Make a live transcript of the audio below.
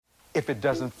If it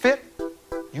doesn't fit,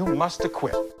 you must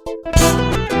acquit.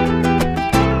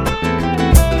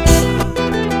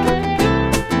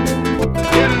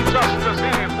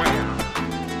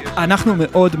 אנחנו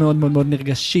מאוד מאוד מאוד מאוד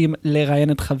נרגשים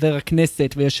לראיין את חבר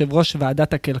הכנסת ויושב ראש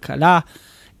ועדת הכלכלה,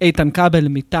 איתן כבל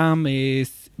מטעם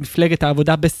מפלגת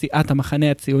העבודה בסיעת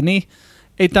המחנה הציוני.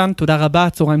 איתן, תודה רבה,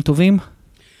 צהריים טובים.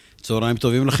 צהריים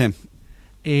טובים לכם.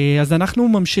 אז אנחנו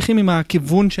ממשיכים עם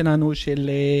הכיוון שלנו של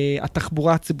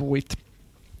התחבורה הציבורית.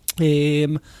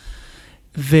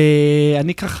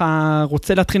 ואני ככה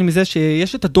רוצה להתחיל מזה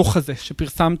שיש את הדוח הזה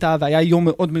שפרסמת, והיה יום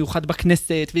מאוד מיוחד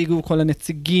בכנסת, והגיעו כל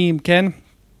הנציגים, כן?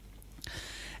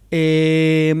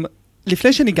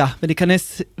 לפני שניגע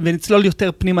וניכנס ונצלול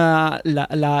יותר פנימה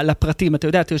לפרטים, אתה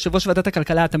יודע, אתה יושב ראש ועדת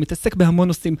הכלכלה, אתה מתעסק בהמון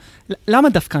נושאים. למה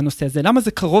דווקא הנושא הזה? למה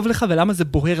זה קרוב לך ולמה זה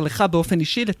בוער לך באופן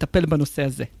אישי לטפל בנושא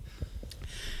הזה?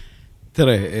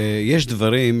 תראה, יש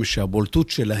דברים שהבולטות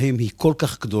שלהם היא כל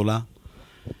כך גדולה,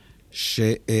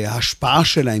 שההשפעה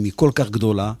שלהם היא כל כך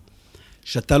גדולה,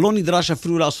 שאתה לא נדרש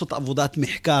אפילו לעשות עבודת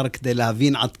מחקר כדי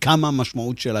להבין עד כמה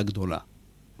המשמעות שלה גדולה.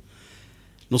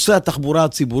 נושא התחבורה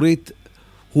הציבורית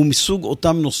הוא מסוג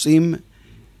אותם נושאים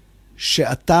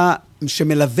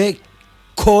שמלווה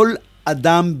כל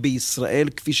אדם בישראל,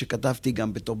 כפי שכתבתי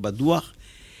גם בדוח,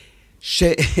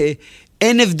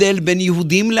 שאין הבדל בין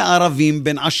יהודים לערבים,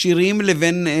 בין עשירים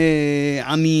לבין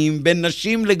עניים, בין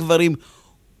נשים לגברים.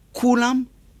 כולם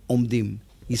עומדים.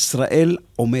 ישראל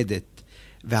עומדת.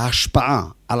 וההשפעה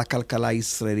על הכלכלה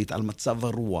הישראלית, על מצב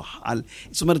הרוח,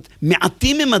 זאת אומרת,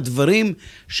 מעטים הם הדברים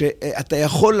שאתה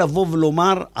יכול לבוא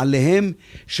ולומר עליהם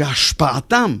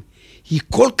שהשפעתם היא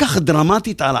כל כך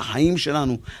דרמטית על החיים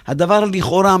שלנו. הדבר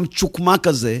לכאורה מצ'וקמק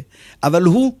הזה, אבל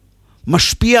הוא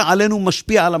משפיע עלינו,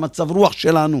 משפיע על המצב רוח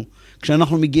שלנו,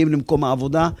 כשאנחנו מגיעים למקום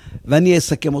העבודה, ואני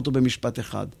אסכם אותו במשפט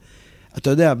אחד. אתה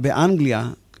יודע, באנגליה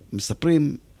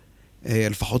מספרים,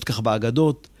 לפחות כך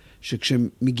באגדות,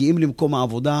 שכשמגיעים למקום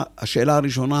העבודה, השאלה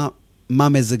הראשונה, מה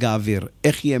מזג האוויר?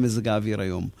 איך יהיה מזג האוויר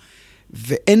היום?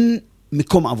 ואין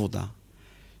מקום עבודה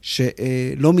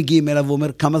שלא מגיעים אליו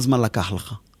ואומר, כמה זמן לקח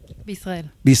לך? בישראל.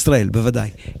 בישראל, בוודאי.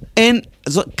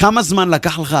 כמה זמן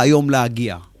לקח לך היום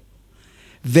להגיע?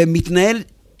 ומתנהל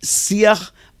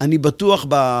שיח, אני בטוח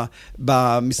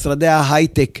במשרדי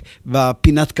ההייטק,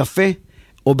 בפינת קפה,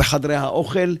 או בחדרי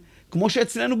האוכל, כמו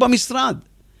שאצלנו במשרד.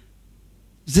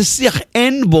 זה שיח,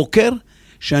 אין בוקר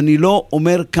שאני לא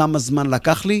אומר כמה זמן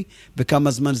לקח לי,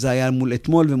 וכמה זמן זה היה מול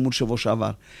אתמול ומול שבוע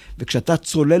שעבר. וכשאתה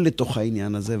צולל לתוך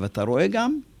העניין הזה, ואתה רואה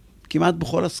גם כמעט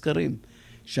בכל הסקרים,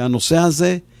 שהנושא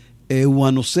הזה הוא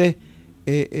הנושא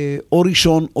או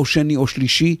ראשון או שני או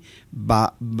שלישי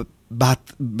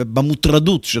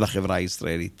במוטרדות של החברה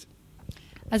הישראלית.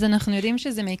 אז אנחנו יודעים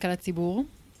שזה מעיק על הציבור,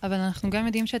 אבל אנחנו גם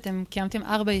יודעים שאתם קיימתם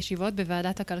 4 ישיבות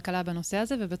בוועדת הכלכלה בנושא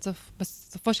הזה,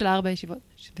 ובסופן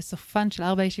של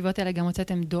 4 ישיבות האלה גם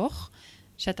הוצאתם דוח,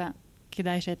 שאתה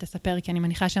כדאי שתספר, כי אני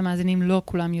מניחה שהמאזינים לא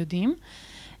כולם יודעים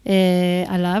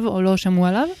עליו, או לא שמעו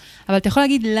עליו, אבל אתה יכול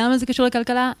להגיד למה זה קשור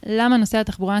לכלכלה, למה נושא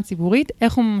התחבורה הציבורית,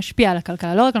 איך הוא משפיע על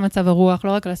הכלכלה, לא רק על מצב הרוח,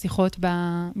 לא רק על השיחות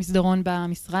במסדרון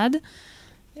במשרד,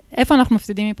 איפה אנחנו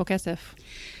מפסידים מפה כסף?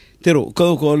 תראו,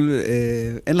 קודם כל,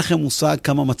 אין לכם מושג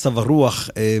כמה מצב הרוח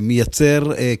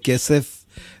מייצר כסף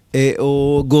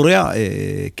או גורע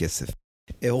כסף.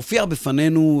 הופיע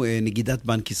בפנינו נגידת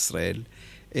בנק ישראל,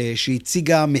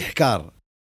 שהציגה מחקר,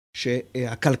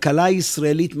 שהכלכלה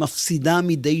הישראלית מפסידה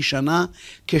מדי שנה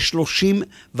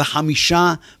כ-35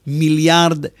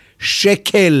 מיליארד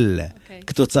שקל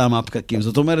כתוצאה מהפקקים.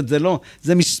 זאת אומרת,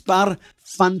 זה מספר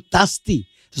פנטסטי.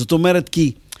 זאת אומרת,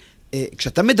 כי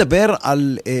כשאתה מדבר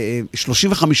על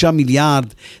 35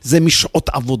 מיליארד, זה משעות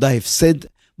עבודה הפסד,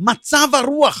 מצב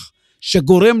הרוח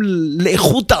שגורם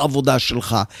לאיכות העבודה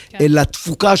שלך, כן.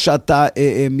 לתפוקה שאתה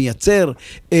מייצר,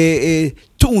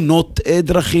 תאונות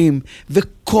דרכים,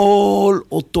 וכל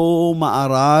אותו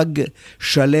מארג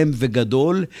שלם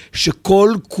וגדול,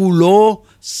 שכל כולו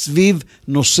סביב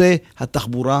נושא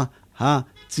התחבורה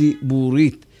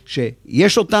הציבורית,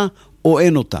 שיש אותה או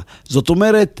אין אותה. זאת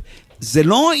אומרת, זה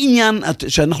לא עניין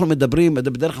שאנחנו מדברים,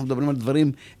 בדרך כלל מדברים על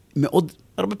דברים מאוד,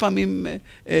 הרבה פעמים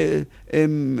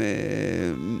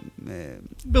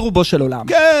ברובו של עולם.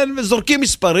 כן, וזורקים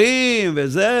מספרים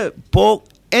וזה, פה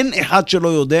אין אחד שלא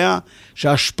יודע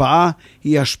שההשפעה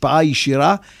היא השפעה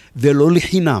ישירה, ולא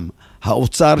לחינם.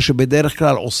 האוצר שבדרך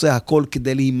כלל עושה הכל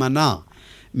כדי להימנע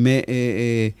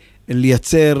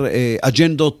לייצר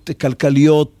אג'נדות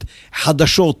כלכליות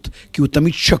חדשות, כי הוא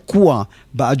תמיד שקוע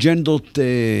באג'נדות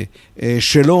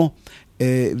שלו,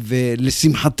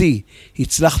 ולשמחתי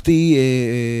הצלחתי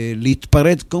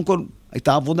להתפרד. קודם כל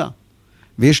הייתה עבודה,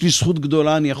 ויש לי זכות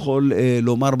גדולה, אני יכול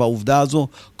לומר בעובדה הזו,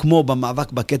 כמו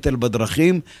במאבק בקטל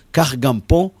בדרכים, כך גם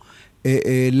פה,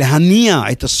 להניע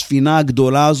את הספינה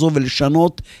הגדולה הזו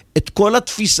ולשנות את כל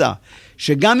התפיסה,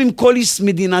 שגם אם כל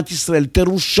מדינת ישראל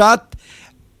תרושת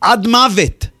עד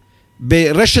מוות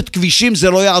ברשת כבישים, זה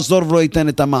לא יעזור ולא ייתן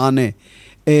את המענה.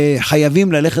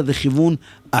 חייבים ללכת לכיוון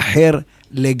אחר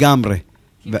לגמרי.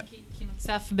 כי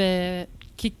נוסף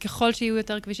כי ככל שיהיו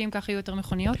יותר כבישים, כך יהיו יותר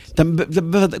מכוניות?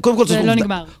 זה לא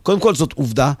נגמר. קודם כל זאת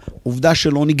עובדה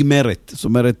שלא נגמרת. זאת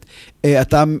אומרת,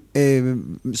 אתה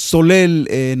סולל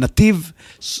נתיב,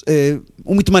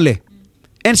 הוא מתמלא.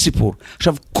 אין סיפור.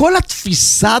 עכשיו, כל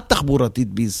התפיסה התחבורתית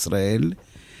בישראל,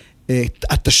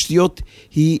 התשתיות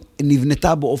היא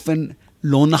נבנתה באופן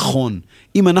לא נכון.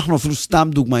 אם אנחנו אפילו סתם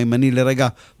דוגמה, אם אני לרגע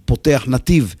פותח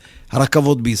נתיב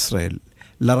הרכבות בישראל,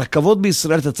 לרכבות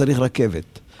בישראל אתה צריך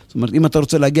רכבת. זאת אומרת, אם אתה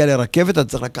רוצה להגיע לרכבת, אתה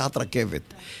צריך לקחת רכבת.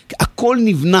 הכל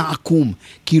נבנה עקום,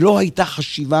 כי לא הייתה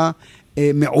חשיבה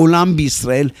מעולם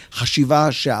בישראל,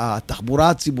 חשיבה שהתחבורה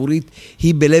הציבורית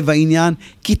היא בלב העניין,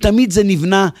 כי תמיד זה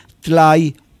נבנה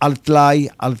תלאי על תלאי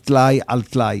על תלאי על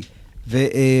תלאי.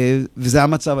 וזה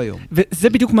המצב היום. וזה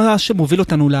בדיוק מה שמוביל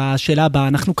אותנו לשאלה הבאה.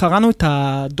 אנחנו קראנו את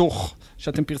הדוח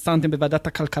שאתם פרסמתם בוועדת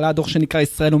הכלכלה, דוח שנקרא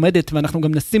ישראל עומדת, ואנחנו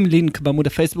גם נשים לינק בעמוד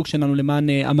הפייסבוק שלנו למען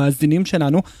המאזינים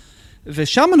שלנו,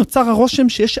 ושם נוצר הרושם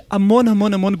שיש המון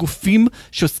המון המון גופים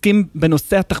שעוסקים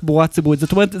בנושא התחבורה הציבורית.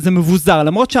 זאת אומרת, זה מבוזר,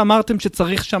 למרות שאמרתם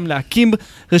שצריך שם להקים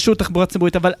רשות תחבורה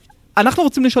ציבורית, אבל אנחנו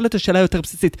רוצים לשאול את השאלה יותר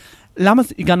בסיסית. למה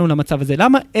הגענו למצב הזה?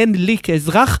 למה אין לי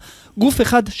כאזרח גוף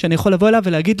אחד שאני יכול לבוא אליו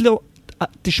ולהגיד לו,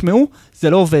 תשמעו, זה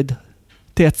לא עובד.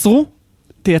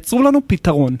 תייצרו לנו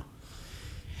פתרון.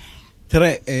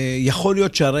 תראה, יכול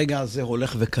להיות שהרגע הזה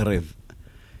הולך וקרב.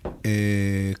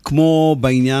 כמו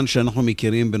בעניין שאנחנו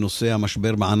מכירים בנושא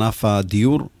המשבר בענף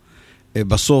הדיור,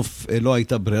 בסוף לא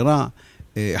הייתה ברירה,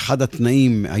 אחד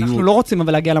התנאים היו... אנחנו לא רוצים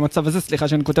אבל להגיע למצב הזה, סליחה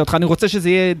שאני כותב אותך, אני רוצה שזה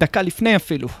יהיה דקה לפני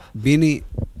אפילו. ביני,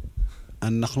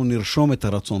 אנחנו נרשום את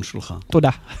הרצון שלך. תודה.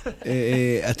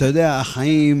 אתה יודע,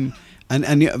 החיים,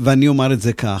 ואני אומר את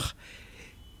זה כך,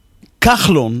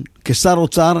 כחלון, כשר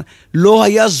אוצר, לא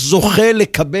היה זוכה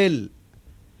לקבל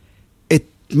את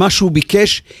מה שהוא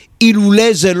ביקש,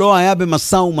 אילולא זה לא היה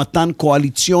במשא ומתן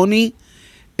קואליציוני,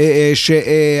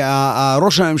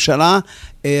 שראש הממשלה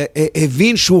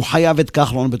הבין שהוא חייב את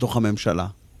כחלון בתוך הממשלה.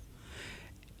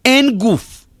 אין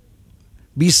גוף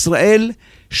בישראל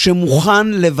שמוכן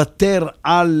לוותר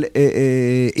על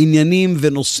עניינים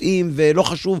ונושאים, ולא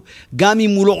חשוב, גם אם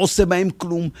הוא לא עושה בהם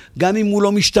כלום, גם אם הוא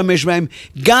לא משתמש בהם,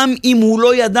 גם אם הוא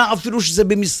לא ידע אפילו שזה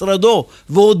במשרדו,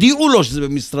 והודיעו לו שזה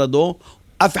במשרדו,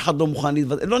 אף אחד לא מוכן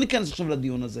להתוותר. לא ניכנס עכשיו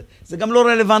לדיון הזה. זה גם לא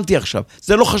רלוונטי עכשיו.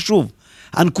 זה לא חשוב.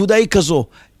 הנקודה היא כזו.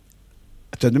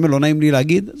 אתה יודע מה, לא נעים לי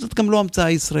להגיד? זאת גם לא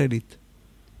המצאה ישראלית.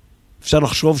 אפשר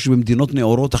לחשוב שבמדינות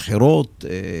נאורות אחרות,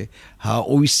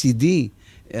 ה-OECD,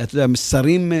 אתה יודע,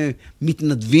 מסרים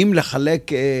מתנדבים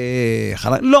לחלק...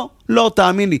 לא,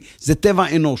 תאמין לי. זה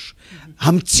טבע אנוש.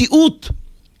 המציאות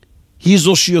היא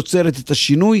זו שיוצרת את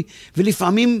השינוי,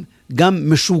 ולפעמים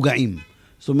גם משוגעים.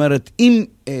 זאת אומרת, אם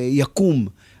יקום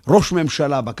ראש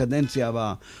ממשלה בקדנציה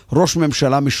הבאה, ראש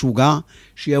ממשלה משוגע,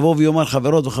 שיבוא ויאמר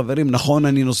חברות וחברים, נכון,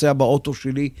 אני נוסע באוטו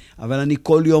שלי, אבל אני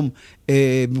כל יום,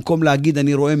 במקום להגיד,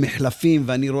 אני רואה מחלפים,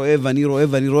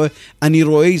 אני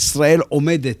רואה ישראל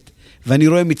עומדת, ואני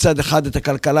רואה מצד אחד את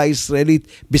הכלכלה הישראלית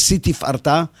בשיא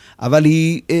תפארתה, אבל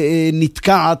היא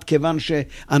נתקעת כיוון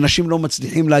שאנשים לא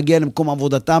מצליחים להגיע למקום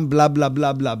עבודתם, בלה בלה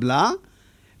בלה בלה בלה,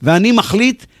 ואני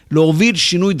מחליט להוביל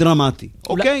שינוי דרמטי.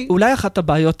 אוקיי? אולי אחת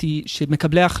הבעיות היא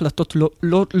שמקבלי ההחלטות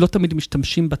לא תמיד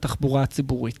משתמשים בתחבורה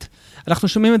הציבורית. אנחנו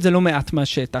שומעים את זה לא מעט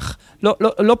מהשטח.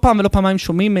 לא פעם ולא פעמיים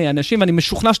שומעים אנשים, ואני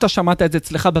משוכנע שאתה שמעת את זה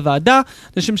אצלך בוועדה,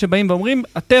 אנשים שבאים ואומרים,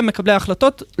 אתם מקבלי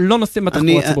ההחלטות לא נוסעים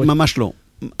בתחבורה הציבורית. ממש לא.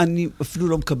 אני אפילו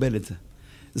לא מקבל את זה.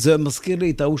 זה מזכיר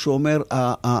לי את ההוא שאומר,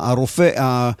 הרופא,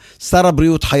 שר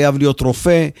הבריאות חייב להיות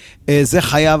רופא, זה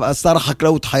חייב, שר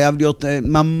החקלאות חייב להיות,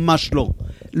 ממש לא.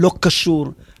 לא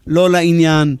קשור, לא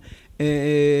לעניין.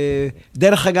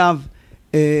 דרך אגב,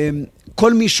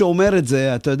 כל מי שאומר את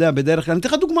זה, אתה יודע, בדרך כלל, אני אתן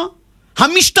לך דוגמה,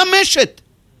 המשתמשת,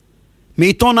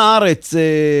 מעיתון הארץ,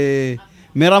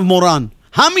 מירב מורן,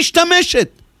 המשתמשת.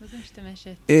 מה זה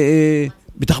משתמשת?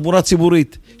 בתחבורה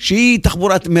ציבורית, שהיא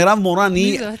תחבורת, מירב מורן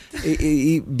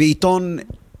היא בעיתון,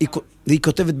 היא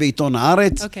כותבת בעיתון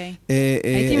הארץ. אוקיי.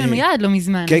 הייתי מיד לא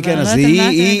מזמן, כן, אבל אז לא יודעת מה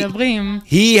אתם מדברים.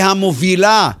 היא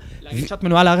המובילה. להגיד שאת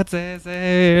מנועה לארץ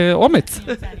זה אומץ.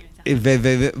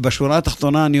 ובשורה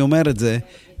התחתונה אני אומר את זה,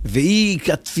 והיא,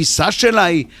 התפיסה שלה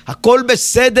היא, הכל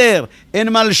בסדר, אין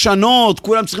מה לשנות,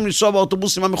 כולם צריכים לנסוע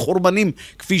באוטובוסים המחורבנים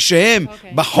כפי שהם,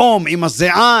 בחום, עם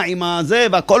הזיעה, עם הזה,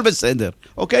 והכל בסדר.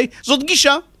 אוקיי? זאת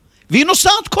גישה. והיא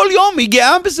נוסעת כל יום, היא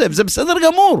גאה בזה, וזה בסדר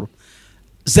גמור.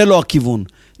 זה לא הכיוון.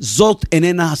 זאת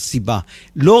איננה הסיבה.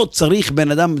 לא צריך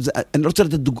בן אדם, אני לא רוצה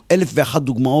לתת 1,001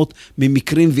 דוגמאות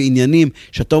ממקרים ועניינים,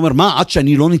 שאתה אומר, מה, עד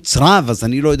שאני לא נצרב, אז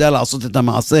אני לא יודע לעשות את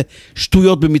המעשה,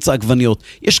 שטויות במיץ עגבניות.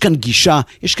 יש כאן גישה,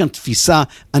 יש כאן תפיסה.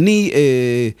 אני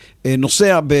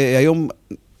נוסע היום,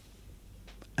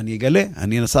 אני אגלה,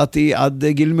 אני נסעתי עד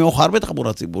גיל מאוחר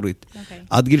בתחבורה ציבורית.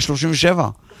 עד גיל 37.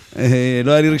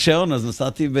 לא היה לי רישיון, אז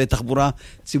נסעתי בתחבורה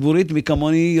ציבורית, מי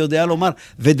כמוני יודע לומר,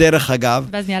 ודרך אגב...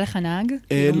 ואז נהיה לך נהג?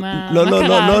 לא, לא,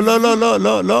 לא, לא, לא, לא,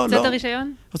 לא, לא. הוצאת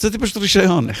רישיון? הוצאתי פשוט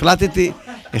רישיון,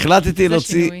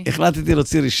 החלטתי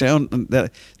להוציא רישיון,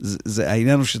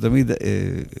 העניין הוא שתמיד,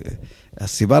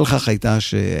 הסיבה לכך הייתה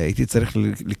שהייתי צריך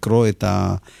לקרוא את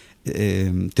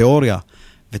התיאוריה,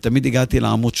 ותמיד הגעתי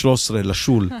לעמוד 13,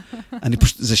 לשול.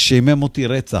 זה שימם אותי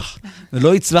רצח.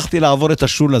 ולא הצלחתי לעבור את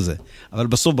השול הזה. אבל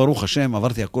בסוף, ברוך השם,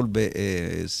 עברתי הכל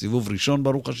בסיבוב ראשון,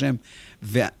 ברוך השם.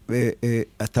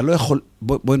 ואתה לא יכול,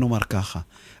 בואי נאמר ככה,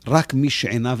 רק מי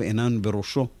שעיניו אינן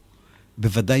בראשו,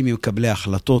 בוודאי ממקבלי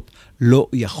ההחלטות, לא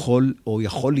יכול או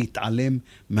יכול להתעלם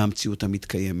מהמציאות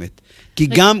המתקיימת. כי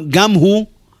גם הוא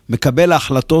מקבל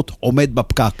ההחלטות עומד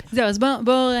בפקק. זהו, אז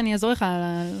בוא אני אעזור לך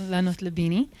לענות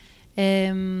לביני.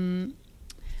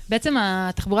 בעצם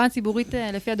התחבורה הציבורית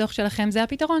לפי הדוח שלכם זה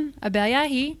הפתרון. הבעיה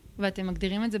היא, ואתם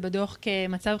מגדירים את זה בדוח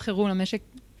כמצב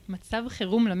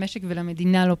חירום למשק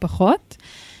ולמדינה לא פחות,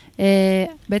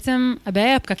 בעצם הבעיה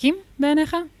היא הפקקים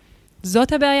בעיניך?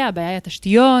 זאת הבעיה היא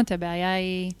התשתיות, הבעיה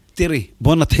היא... תראי,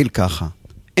 בוא נתחיל ככה.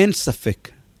 אין ספק,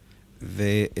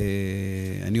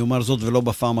 ואני אומר זאת ולא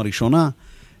בפעם הראשונה,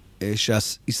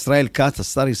 שישראל כץ,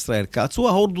 השר ישראל כץ, הוא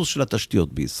ההורדוס של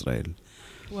התשתיות בישראל.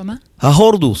 הוא מה?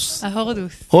 ההורדוס.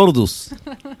 ההורדוס.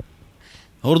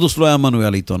 הורדוס לא היה מנוי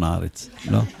על עיתון הארץ.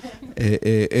 לא.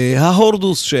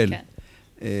 ההורדוס של...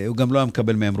 הוא גם לא היה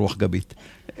מקבל מהם רוח גבית.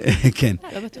 כן.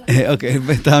 לא בטוח. אוקיי,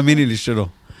 תאמיני לי שלא.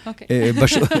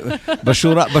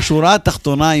 בשורה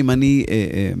התחתונה, אם אני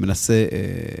מנסה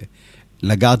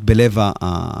לגעת בלב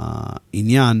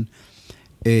העניין,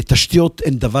 תשתיות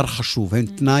הן דבר חשוב, הן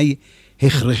תנאי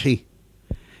הכרחי,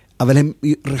 אבל הן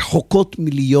רחוקות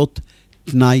מלהיות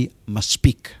תנאי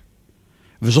מספיק,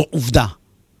 וזו עובדה.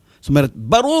 זאת אומרת,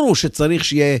 ברור הוא שצריך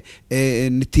שיהיה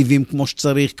נתיבים כמו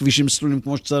שצריך, כבישים מסלולים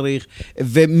כמו שצריך,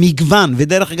 ומגוון,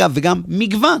 ודרך אגב, וגם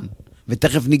מגוון.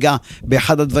 ותכף ניגע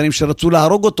באחד הדברים שרצו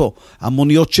להרוג אותו,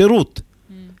 המוניות שירות.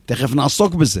 תכף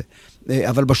נעסוק בזה.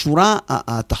 אבל בשורה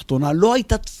התחתונה לא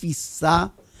הייתה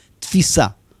תפיסה.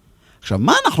 עכשיו,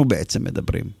 מה אנחנו בעצם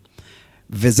מדברים?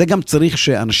 וזה גם צריך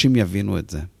שאנשים יבינו את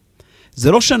זה.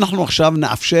 זה לא שאנחנו עכשיו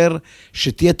נאפשר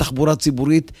שתהיה תחבורה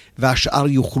ציבורית והשאר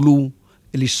יוכלו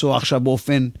לנסוע עכשיו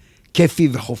באופן כיפי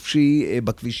וחופשי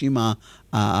בכבישים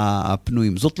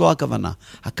הפנויים. זאת לא הכוונה.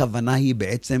 הכוונה היא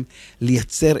בעצם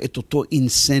לייצר את אותו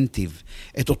אינסנטיב,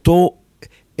 את אותו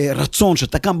רצון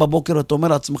שאתה קם בבוקר ואתה אומר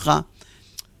לעצמך,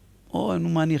 נו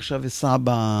מה אני עכשיו אסע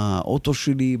באוטו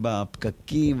שלי,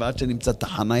 בפקקים, ועד שנמצא את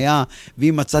החנייה,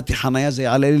 ואם מצאתי חנייה זה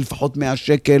יעלה לי לפחות 100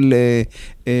 שקל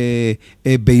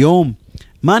ביום.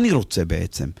 מה אני רוצה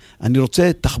בעצם? אני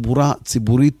רוצה תחבורה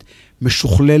ציבורית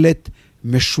משוכללת,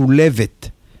 משולבת.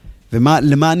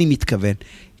 ולמה אני מתכוון?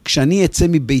 כשאני אצא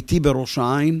מביתי בראש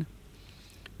העין,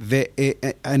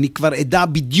 ואני כבר אדע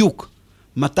בדיוק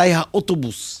מתי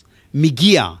האוטובוס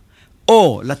מגיע,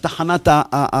 או לתחנת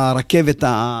הרכבת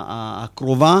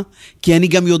הקרובה, כי אני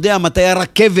גם יודע מתי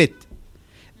הרכבת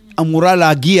אמורה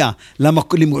להגיע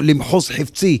למחוז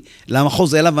חפצי,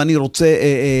 למחוז אליו אני רוצה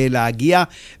להגיע,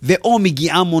 ואו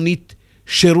מגיעה מונית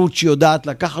שירות שיודעת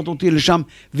לקחת אותי לשם,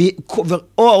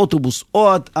 או האוטובוס,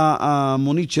 או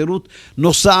המונית שירות,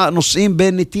 נוסעים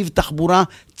בנתיב תחבורה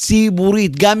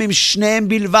ציבורית, גם אם שניהם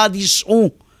בלבד ייסעו,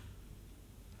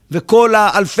 וכל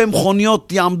האלפי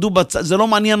מכוניות יעמדו בצד, זה לא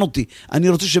מעניין אותי. אני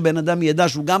רוצה שבן אדם ידע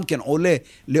שהוא גם כן עולה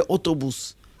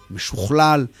לאוטובוס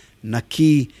משוכלל,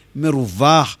 נקי,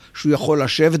 מרווח, שהוא יכול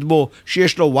לשבת בו,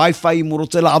 שיש לו וי-פיי אם הוא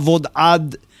רוצה לעבוד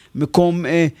עד מקום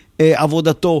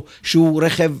עבודתו, שהוא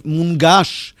רכב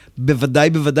מונגש,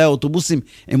 בוודאי אוטובוסים,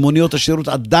 מוניות השירות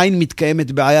עדיין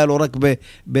מתקיימת בעיה, לא רק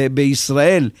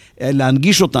בישראל,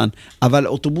 להנגיש אותן, אבל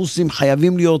אוטובוסים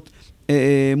חייבים להיות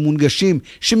מונגשים,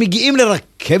 שמגיעים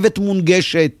לרכבת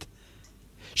מונגשת,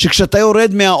 שכשאתה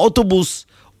יורד מהאוטובוס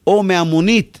או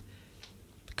מהמונית,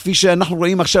 כפי שאנחנו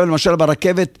רואים עכשיו למשל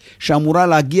ברכבת שאמורה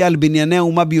להגיע לבנייני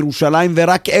האומה בירושלים,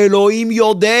 ורק אלוהים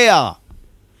יודע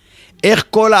איך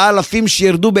כל האלפים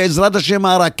שירדו בעזרת השם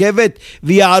מהרכבת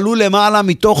ויעלו למעלה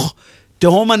מתוך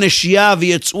תהום הנשייה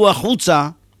ויצאו החוצה,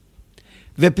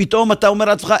 ופתאום אתה אומר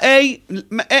לעצמך,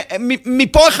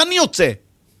 מפה איך אני יוצא?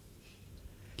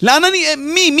 לאן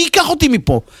מי ייקח אותי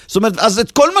מפה? זאת אומרת, אז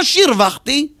את כל מה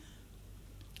שהרווחתי,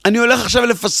 אני הולך עכשיו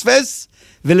לפספס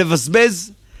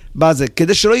ולבזבז בזה,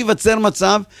 כדי שלא ייווצר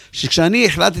מצב שכשאני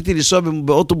החלטתי לנסוע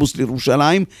באוטובוס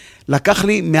לירושלים, לקח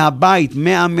לי מהבית,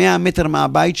 100 מטר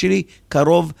מהבית שלי,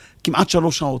 קרוב, כמעט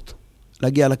 3 שעות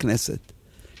להגיע לכנסת.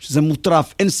 שזה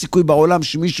מוטרף, אין סיכוי בעולם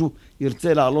שמישהו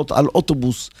ירצה לעלות על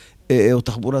אוטובוס או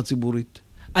תחבורה ציבורית.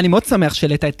 אני מאוד שמח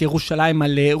שהעלית את ירושלים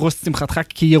על ראש שמחתך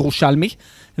כירושלמי,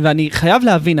 ואני חייב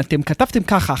להבין, אתם כתבתם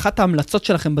ככה, אחת ההמלצות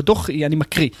שלכם בדוח, אני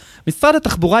מקריא, משרד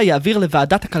התחבורה יעביר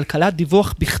לוועדת הכלכלה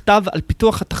דיווח בכתב על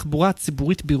פיתוח התחבורה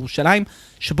הציבורית בירושלים,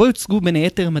 שבו יוצגו בין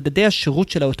היתר מדדי השירות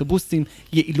של האוטובוסים,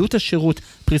 יעילות השירות,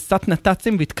 פריסת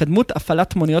נת"צים והתקדמות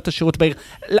הפעלת מוניות השירות בעיר.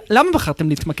 למה בחרתם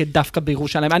להתמקד דווקא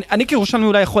בירושלים? אני כירושלמי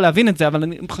אולי יכול להבין את זה, אבל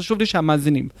חשוב לי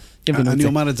שהמאזינים יבינו את זה. אני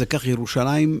אומר את זה כך,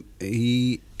 ירושלים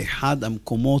היא אחד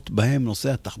המקומות בהם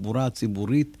נושא התחבורה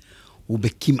הציבורית הוא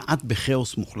בכמעט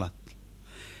בכאוס מוחלט.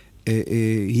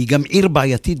 היא גם עיר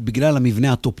בעייתית בגלל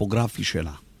המבנה הטופוגרפי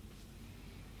שלה.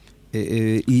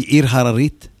 היא עיר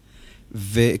הררית,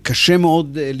 וקשה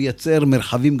מאוד לייצר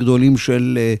מרחבים גדולים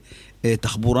של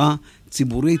תחבורה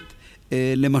ציבורית.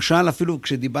 למשל, אפילו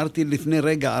כשדיברתי לפני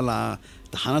רגע על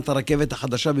תחנת הרכבת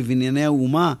החדשה בבנייני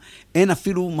האומה, אין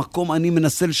אפילו מקום, אני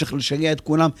מנסה לשגע את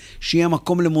כולם, שיהיה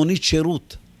מקום למונית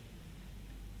שירות.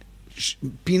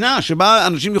 פינה שבה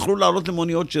אנשים יוכלו לעלות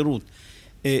למוניות שירות.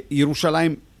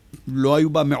 ירושלים לא היו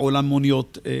בה מעולם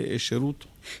מוניות שירות,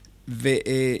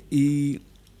 והיא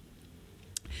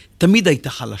תמיד הייתה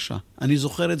חלשה. אני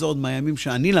זוכר את זה עוד מהימים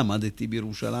שאני למדתי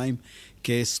בירושלים,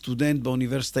 כסטודנט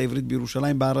באוניברסיטה העברית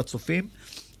בירושלים, בהר הצופים,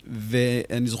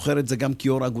 ואני זוכר את זה גם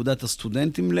כיו"ר אגודת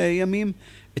הסטודנטים לימים,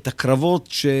 את הקרבות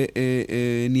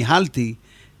שניהלתי,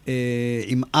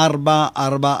 עם 4,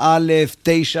 4א,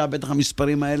 9, בטח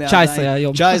המספרים האלה 19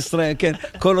 היום. 19, כן.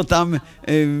 כל אותם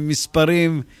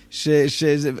מספרים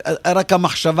רק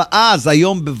המחשבה, אז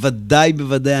היום בוודאי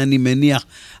אני מניח,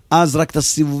 אז רק את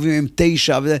הסיבובים עם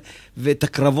 9 ואת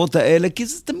הקרבות האלה, כי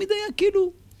זה תמיד היה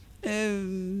כאילו,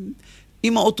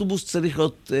 אם האוטובוס צריך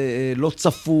להיות לא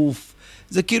צפוף,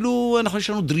 זה כאילו, יש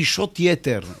לנו דרישות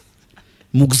יתר.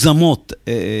 מוגזמות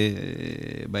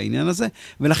בעניין הזה,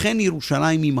 ולכן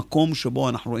ירושלים היא מקום שבו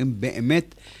אנחנו רואים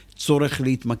באמת צורך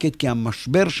להתמקד, כי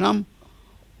המשבר שם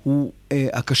הוא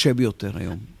הקשה ביותר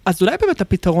היום. אז אולי באמת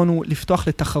הפתרון הוא לפתוח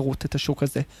לתחרות את השוק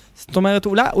הזה. זאת אומרת,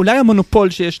 אולי המונופול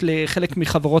שיש לחלק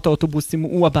מחברות האוטובוסים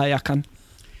הוא הבעיה כאן.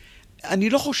 אני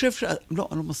לא חושב לא,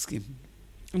 אני לא מסכים.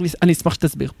 אני אשמח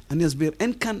שתסביר. אני אסביר.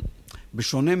 אין כאן,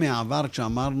 בשונה מהעבר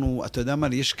שאמרנו, אתה יודע מה,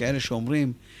 יש כאלה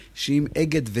שאומרים שאם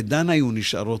אגד ודן היו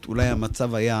נשארות, אולי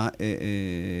המצב היה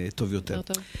טוב יותר.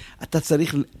 אתה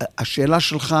צריך, השאלה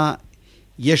שלך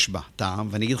יש בה טעם,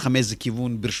 ואני אגיד לך מאיזה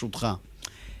כיוון ברשותך.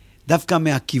 דווקא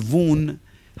מהכיוון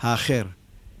האחר.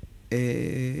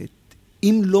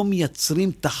 אם לא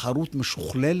מייצרים תחרות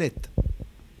משוכללת,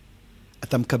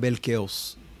 אתה מקבל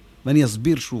כאוס. ואני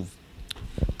אסביר שוב.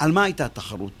 על מה הייתה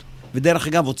התחרות? ודרך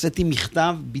אגב, הוצאתי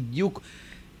מכתב בדיוק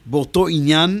באותו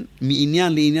עניין,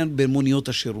 מעניין לעניין במוניות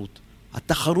השירות.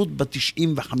 התחרות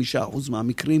ב-95%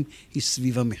 מהמקרים היא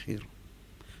סביב המחיר.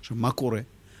 עכשיו, מה קורה?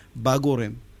 בא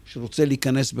גורם שרוצה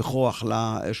להיכנס בכוח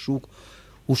לשוק,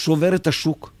 הוא שובר את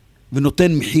השוק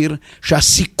ונותן מחיר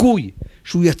שהסיכוי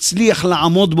שהוא יצליח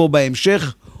לעמוד בו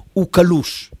בהמשך הוא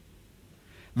קלוש.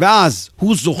 ואז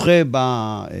הוא זוכה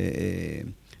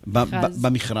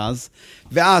במכרז,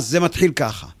 ואז זה מתחיל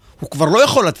ככה. הוא כבר לא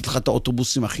יכול לתת לך את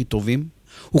האוטובוסים הכי טובים,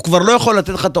 הוא כבר לא יכול לתת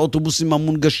לך את האוטובוסים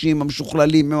המונגשים,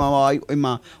 המשוכללים, עם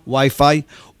הווי-פיי,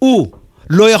 הוא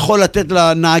לא יכול לתת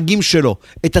לנהגים שלו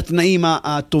את התנאים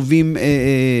הטובים.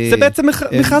 זה בעצם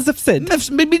מכרז הפסד.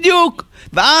 בדיוק.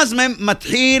 ואז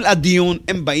מתחיל הדיון,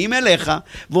 הם באים אליך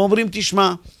ואומרים,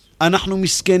 תשמע, אנחנו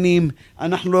מסכנים,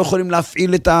 אנחנו לא יכולים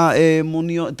להפעיל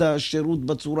את השירות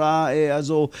בצורה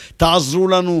הזו, תעזרו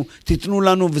לנו, תיתנו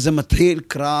לנו, וזה מתחיל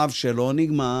קרב שלא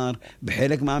נגמר,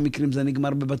 בחלק מהמקרים זה נגמר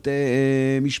בבתי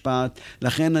משפט,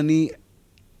 לכן אני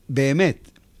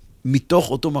באמת, מתוך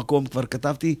אותו מקום כבר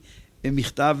כתבתי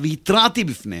מכתב והתרעתי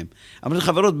בפניהם. אבל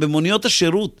חברות, במוניות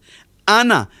השירות,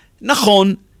 אנא,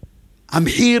 נכון,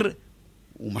 המחיר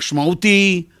הוא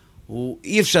משמעותי,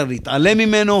 אי אפשר להתעלם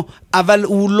ממנו, אבל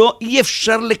אי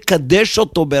אפשר לקדש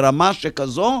אותו ברמה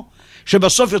שכזו,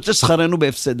 שבסוף יוצא שכרנו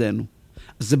בהפסדנו.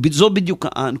 אז זו בדיוק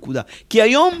הנקודה. כי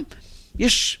היום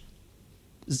יש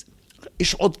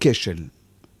עוד כשל.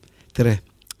 תראה,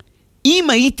 אם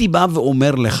הייתי בא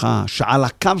ואומר לך שעל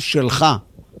הקו שלך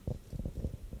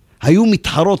היו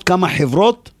מתחרות כמה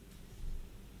חברות,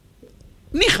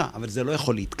 ניחא, אבל זה לא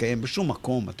יכול להתקיים בשום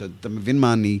מקום. אתה מבין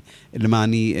למה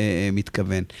אני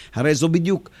מתכוון. הרי זו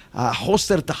בדיוק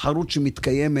החוסר תחרות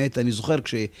שמתקיימת. אני זוכר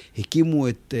כשהקימו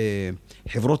את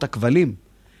חברות הכבלים,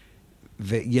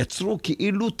 ויצרו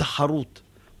כאילו תחרות.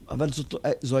 אבל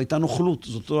זו הייתה נוכלות,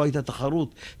 זאת לא הייתה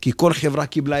תחרות, כי כל חברה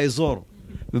קיבלה אזור.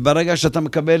 וברגע שאתה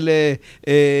מקבל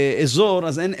אזור,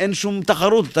 אז אין שום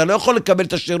תחרות. אתה לא יכול לקבל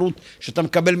את השירות שאתה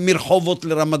מקבל מרחובות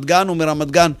לרמת גן, או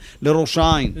מרמת גן לראש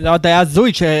העין. זה עוד היה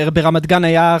זוי, שברמת גן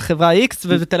היה חברה X,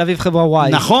 ובתל אביב חברה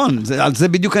Y. נכון, על זה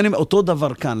בדיוק אותו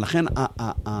דבר כאן. לכן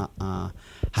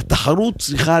התחרות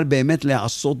צריכה באמת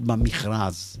לעשות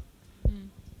במכרז.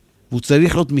 והוא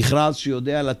צריך להיות מכרז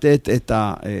שיודע לתת את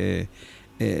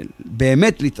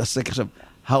באמת להתעסק. עכשיו,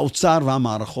 האוצר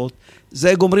והמערכות,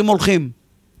 זה גומרים הולכים.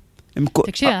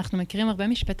 תקשיב, אנחנו מכירים הרבה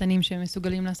משפטנים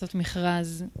שמסוגלים לעשות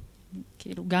מכרז,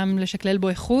 כאילו גם לשקלל בו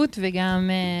איכות, וגם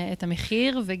את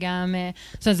המחיר, וגם...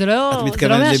 זאת אומרת, זה לא...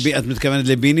 את מתכוונת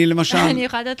לביני למשל? אני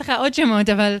יכולה לתת לך עוד שמות,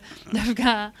 אבל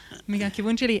דווקא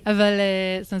מהכיוון שלי, אבל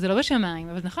זאת אומרת, זה לא בשמיים,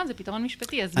 אבל נכון, זה פתרון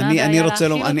משפטי, אז מה הבעיה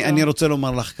להכיל אותו? אני רוצה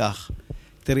לומר לך כך,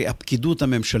 תראי, הפקידות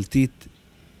הממשלתית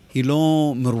היא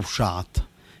לא מרושעת,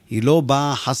 היא לא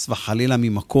באה חס וחלילה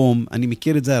ממקום, אני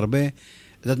מכיר את זה הרבה,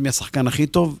 יודעת מי השחקן הכי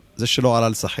טוב? זה שלא עלה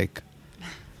לשחק.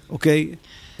 אוקיי?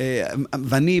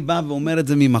 ואני בא ואומר את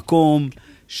זה ממקום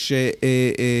שכאן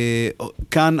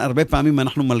הרבה פעמים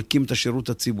אנחנו מלקים את השירות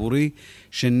הציבורי,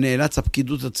 שנאלץ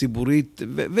הפקידות הציבורית,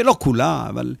 ולא כולה,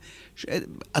 אבל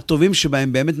הטובים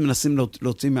שבהם באמת מנסים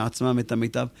להוציא מעצמם את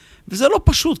המיטב, וזה לא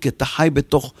פשוט, כי אתה חי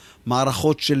בתוך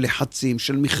מערכות של לחצים,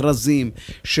 של מכרזים,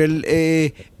 של...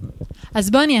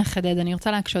 אז בוא אני אחדד, אני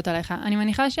רוצה להקשות עליך. אני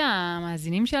מניחה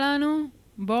שהמאזינים שלנו,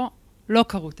 לא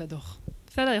קראו את הדוח.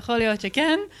 בסדר, יכול להיות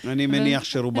שכן. אני מניח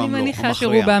שרובם לא. אני מניחה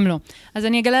שרובם לא. אז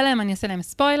אני אגלה להם, אני אעשה להם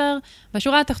ספוילר.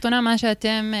 בשורה התחתונה, מה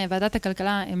שאתם, ועדת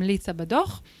הכלכלה המליצה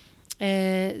בדוח,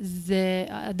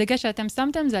 הדגש שאתם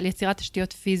שמתם זה על יצירת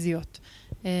תשתיות פיזיות,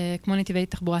 כמו נתיבי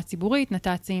תחבורה ציבורית,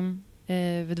 נת"צים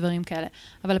ודברים כאלה.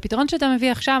 אבל הפתרון שאתה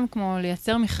מביא עכשיו, כמו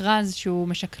לייצר מכרז שהוא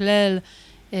משקלל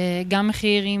גם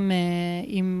מחיר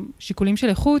עם שיקולים של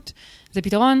איכות, זה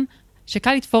פתרון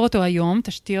שקל לתפור אותו היום,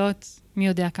 תשתיות, מי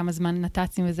יודע כמה זמן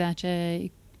נת"צים וזה, עד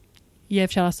שיהיה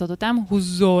אפשר לעשות אותם, הוא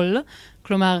זול,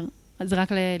 כלומר, זה רק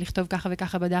לכתוב ככה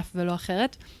וככה בדף ולא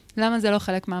אחרת. למה זה לא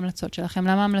חלק מההמלצות שלכם?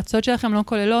 למה ההמלצות שלכם לא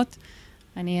כוללות?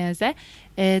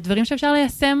 דברים שאפשר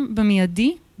ליישם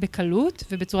במיידי, בקלות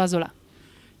ובצורה זולה.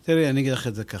 תראי, אני אגיד לך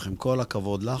את זה ככה, עם כל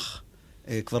הכבוד לך,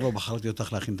 כבר לא בחרתי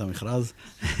אותך להכין את המכרז.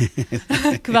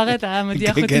 כבר אתה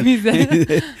מדיח אותי מזה.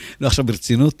 לא, עכשיו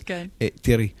ברצינות. כן.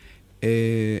 תראי,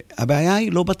 הבעיה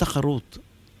היא לא בתחרות.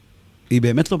 היא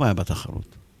באמת לא בעיה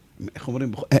בתחרות. איך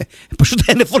אומרים? פשוט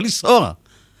אין איפה לנסוע.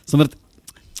 זאת אומרת,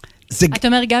 אתה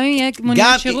אומר, גם אם יהיה מונית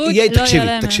שירות, לא יהיה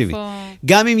להם איפה...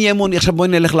 גם אם יהיה מונית, עכשיו בואי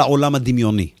נלך לעולם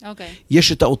הדמיוני.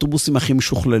 יש את האוטובוסים הכי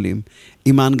משוכללים,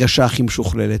 עם ההנגשה הכי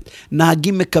משוכללת.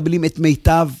 נהגים מקבלים את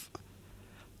מיטב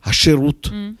השירות,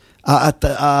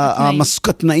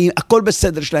 התנאים, הכל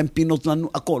בסדר, יש להם פינות לנו,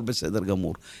 הכל בסדר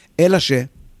גמור. אלא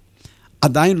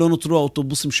שעדיין לא נותרו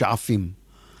האוטובוסים שעפים.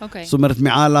 זאת אומרת,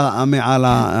 מעל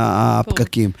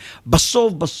הפקקים.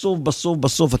 בסוף,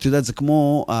 אתה יודע, זה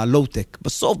כמו הלואו-טק.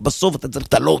 בסוף אתה צריך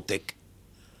את הלואו-טק.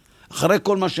 אחרי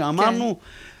כל מה שאמרנו,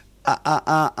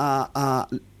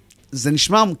 זה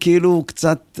נשמע כאילו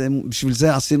קצת, בשביל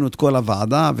זה עשינו את כל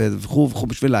הוועדה, וכו',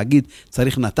 בשביל להגיד,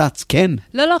 צריך נת"צ, כן.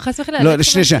 לא, חס וחלילה.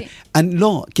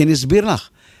 לא, כי אני אסביר לך.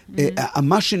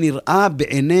 מה שנראה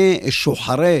בעיני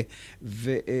שוחרי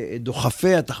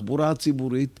ודוחפי התחבורה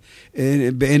הציבורית,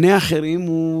 בעיני אחרים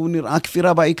הוא נראה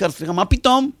כפירה בעיקר. סליחה, מה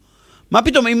פתאום?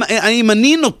 אם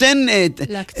אני נותן,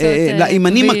 אם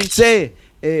אני מקצה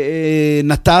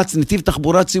נת"צ, נתיב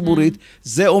תחבורה ציבורית,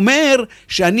 זה אומר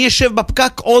שאני אשב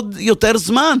בפקק עוד יותר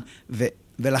זמן.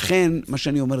 ולכן, מה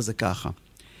שאני אומר זה ככה.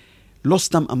 לא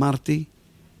סתם אמרתי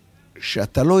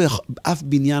שאתה לא יכול, אף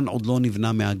בניין עוד לא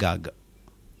נבנה מהגג.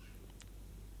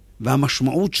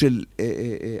 והמשמעות של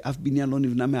אף בניין לא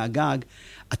נבנה מהגג,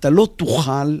 אתה לא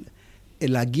תוכל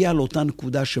להגיע לאותה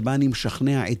נקודה שבה אני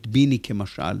משכנע את ביני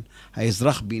כמשל,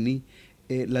 האזרח ביני,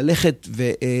 ללכת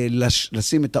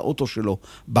ולשים את האוטו שלו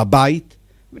בבית,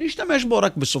 ולהשתמש בו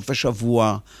רק בסופי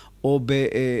שבוע, או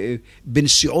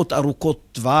בנסיעות ארוכות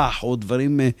טווח, או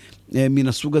דברים מן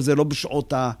הסוג הזה, לא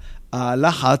בשעות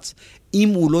הלחץ, אם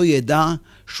הוא לא ידע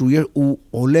שהוא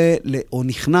עולה או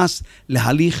נכנס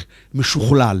להליך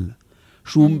משוכלל,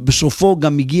 שהוא בסופו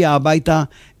גם מגיע הביתה,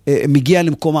 מגיע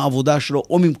למקום העבודה שלו,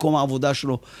 או ממקום העבודה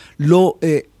שלו, לא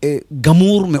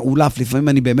גמור מעולף. לפעמים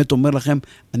אני באמת אומר לכם,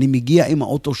 אני מגיע עם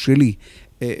האוטו שלי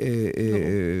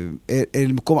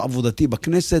אל מקום עבודתי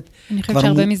בכנסת. אני חושבת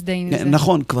שהרבה מזדהים עם זה.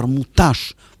 נכון, כבר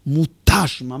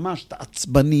מותש, ממש, אתה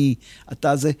עצבני,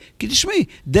 אתה זה, כי תשמעי,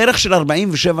 דרך של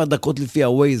 47 דקות לפי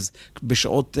הווייז,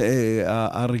 בשעות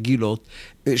הרגילות,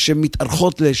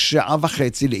 שמתארכות לשעה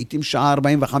וחצי, לעתים שעה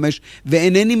 45,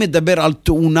 ואינני מדבר על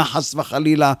תאונה חס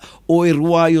וחלילה, או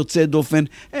אירוע יוצא דופן,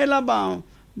 אלא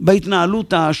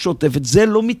בהתנהלות השוטפת, זה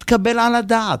לא מתקבל על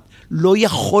הדעת, לא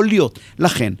יכול להיות.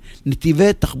 לכן,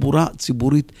 נתיבי תחבורה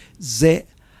ציבורית, זה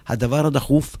הדבר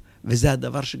הדחוף, וזה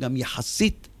הדבר שגם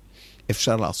יחסית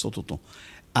אפשר לעשות אותו.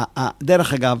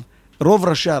 דרך אגב, רוב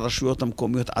ראשי הרשויות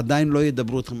המקומיות עדיין לא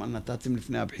ידברו אתכם על נת"צים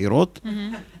לפני הבחירות.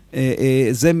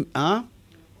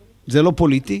 זה לא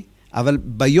פוליטי, אבל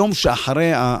ביום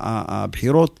שאחרי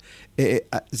הבחירות,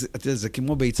 זה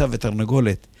כמו ביצה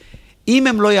ותרנגולת. אם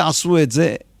הם לא יעשו את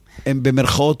זה, הם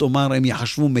במרכאות אומר, הם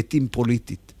יחשבו מתים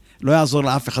פוליטית. לא יעזור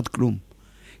לאף אחד כלום.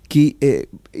 כי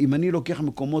אם אני לוקח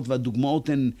מקומות, והדוגמאות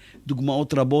הן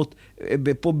דוגמאות רבות,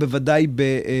 פה בוודאי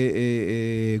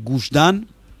בגוש דן,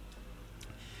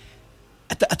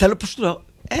 אתה לא פשוט לא,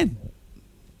 אין.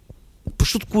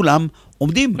 פשוט כולם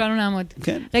עומדים. כולנו נעמוד.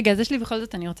 כן. רגע, אז יש לי בכל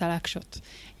זאת, אני רוצה להקשות.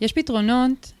 יש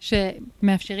פתרונות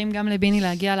שמאפשרים גם לביני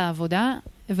להגיע לעבודה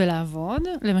ולעבוד,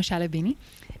 למשל לביני,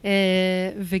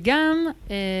 וגם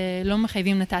לא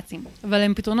מחייבים נת"צים, אבל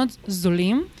הם פתרונות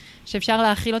זולים שאפשר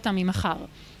להכיל אותם ממחר.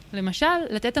 למשל,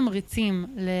 לתת תמריצים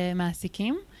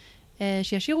למעסיקים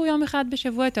שישאירו יום אחד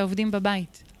בשבוע את העובדים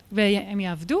בבית, והם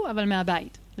יעבדו, אבל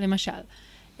מהבית, למשל.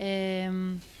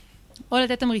 או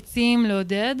לתת תמריצים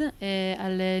לעודד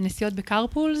על נסיעות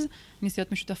בקרפולס,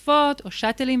 נסיעות משותפות, או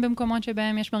שטלים במקומות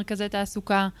שבהם יש מרכזי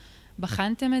תעסוקה.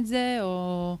 בחנתם את זה,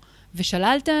 או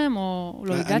ושללתם, או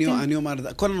לא הגעתם? אני אומר,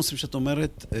 כל הנושאים שאת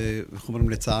אומרת, איך אומרים,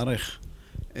 לצערך,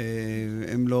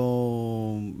 הם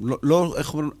לא,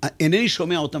 איך אומרים, אינני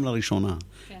שומע אותם לראשונה.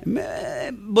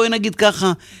 בואי נגיד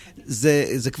ככה,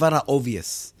 זה כבר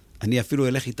ה-obvious. אני אפילו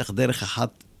אלך איתך דרך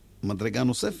אחת, מדרגה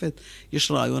נוספת,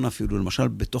 יש רעיון אפילו, למשל,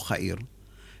 בתוך העיר,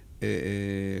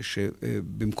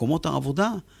 שבמקומות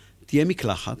העבודה תהיה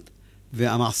מקלחת,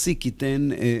 והמעסיק ייתן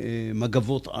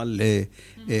מגבות על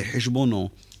חשבונו,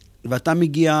 ואתה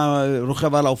מגיע,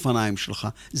 רוכב על האופניים שלך.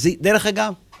 דרך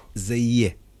אגב, זה יהיה.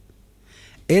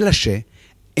 אלא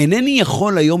שאינני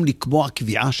יכול היום לקבוע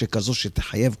קביעה שכזו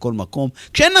שתחייב כל מקום,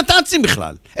 כשאין נת"צים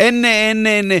בכלל. אין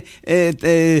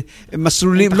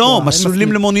מסלולים, לא,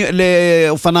 מסלולים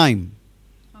לאופניים.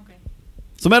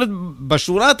 זאת אומרת,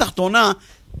 בשורה התחתונה,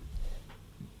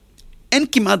 אין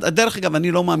כמעט, דרך אגב,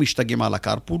 אני לא מהמשתגעים על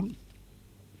הקרפול,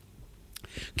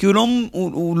 כי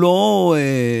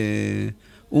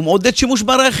הוא מעודד שימוש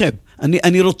ברכב.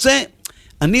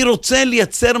 אני רוצה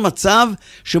לייצר מצב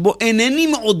שבו אינני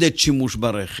מעודד שימוש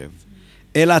ברכב,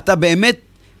 אלא אתה באמת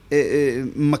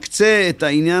מקצה את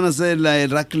העניין הזה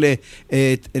רק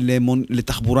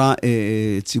לתחבורה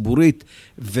ציבורית,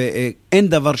 ואין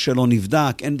דבר שלא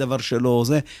נבדק, אין דבר שלא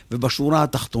זה, ובשורה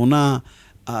התחתונה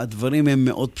הדברים הם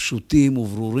מאוד פשוטים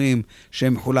וברורים,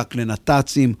 שהם מחולק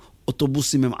לנת"צים,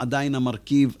 אוטובוסים הם עדיין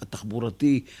המרכיב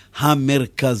התחבורתי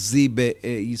המרכזי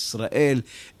בישראל.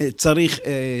 צריך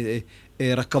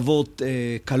רכבות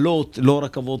קלות, לא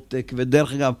רכבות כבדות.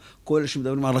 דרך אגב, כל אלה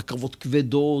שמדברים על רכבות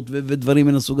כבדות ודברים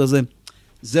מן הסוג הזה,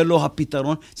 זה לא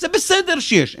הפתרון. זה בסדר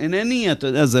שיש, אינני, אתה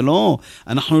יודע, זה לא,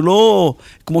 אנחנו לא,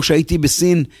 כמו שהייתי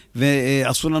בסין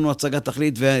ועשו לנו הצגת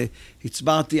תכלית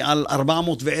והצבעתי על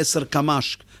 410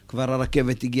 קמ"ש, כבר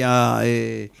הרכבת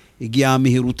הגיעה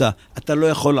מהירותה. אתה לא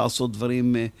יכול לעשות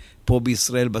דברים פה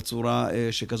בישראל בצורה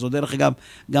שכזו. דרך אגב,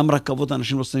 גם רכבות,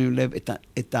 אנשים לא שמים לב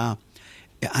את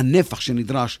הנפח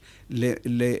שנדרש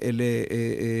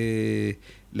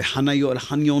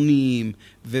לחניונים,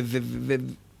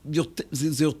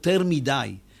 זה יותר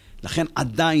מדי. לכן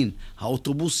עדיין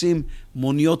האוטובוסים,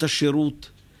 מוניות השירות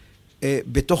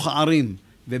בתוך הערים,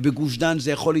 ובגוש דן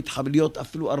זה יכול להיות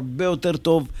אפילו הרבה יותר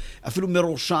טוב, אפילו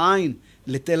מראש העין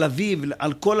לתל אביב,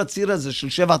 על כל הציר הזה של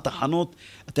 7 תחנות,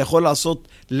 אתה יכול לעשות,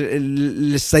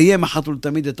 לסיים אחת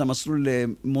ולתמיד את המסלול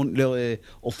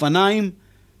לאופניים,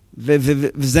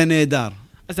 וזה נהדר.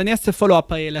 אז אני אעשה פולו-אפ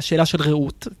לשאלה של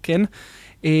רעות, כן?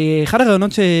 אחד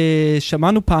הרעיונות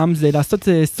ששמענו פעם זה לעשות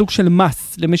סוג של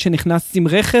מס למי שנכנס עם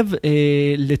רכב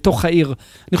לתוך העיר.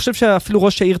 אני חושב שאפילו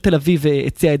ראש העיר תל אביב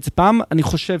הציע את זה פעם, אני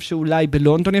חושב שאולי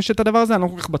בלונדון יש את הדבר הזה, אני לא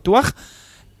כל כך בטוח.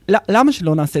 למה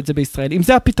שלא נעשה את זה בישראל? אם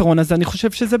זה הפתרון הזה, אני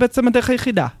חושב שזה בעצם הדרך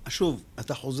היחידה. שוב,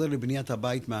 אתה חוזר לבניית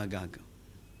הבית מהגג.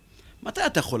 מתי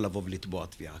אתה יכול לבוא ולתבוע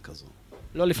תביעה כזו?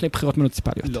 לא לפני בחירות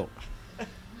מוניציפליות. לא.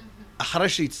 אחרי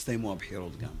שהצטיימו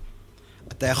הבחירות גם.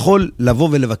 אתה יכול לבוא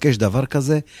ולבקש דבר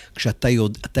כזה,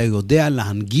 כשאתה יודע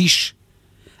להנגיש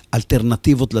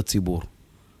אלטרנטיבות לציבור.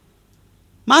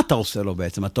 מה אתה עושה לו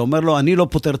בעצם? אתה אומר לו, אני לא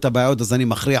פותר את הבעיות, אז אני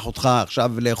מכריח אותך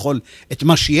עכשיו לאכול את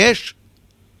מה שיש?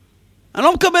 אני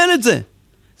לא מקבל את זה.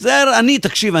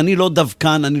 תקשיב, אני לא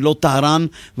דווקן, אני לא טהרן,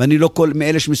 ואני לא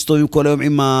מאלה שמסתובבים כל היום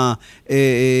עם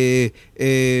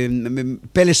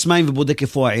פלס מים ובודק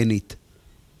איפה העינית.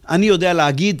 אני יודע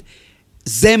להגיד,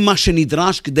 זה מה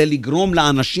שנדרש כדי לגרום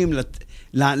לאנשים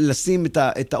לשים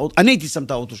את האוטו. אני הייתי שם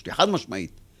את האוטו שלי, חד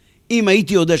משמעית. אם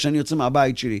הייתי יודע שאני יוצא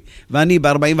מהבית שלי, ואני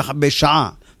בשעה,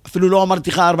 אפילו לא אמרתי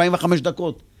לך 45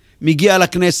 דקות, מגיע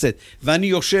לכנסת, ואני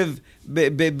יושב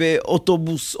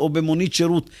באוטובוס או במונית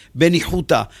שירות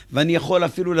בניחותה, ואני יכול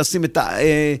אפילו לשים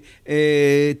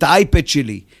את האייפד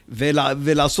שלי,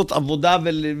 ולעשות עבודה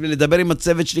ולדבר עם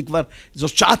הצוות שלי כבר,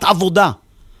 זאת שעת עבודה.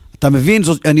 אתה מבין?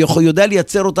 אני יודע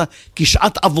לייצר אותה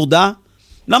כשעת עבודה,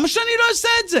 למה שאני לא אעשה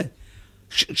את זה?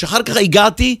 שאחר כך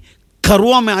הגעתי,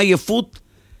 קרוע מעייפות,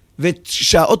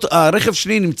 ושהרכב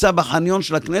שלי נמצא בחניון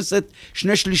של הכנסת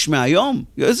 2/3 מהיום.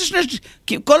 איזה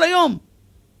 2/3? כל היום.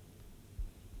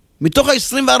 מתוך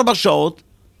ה-24 שעות,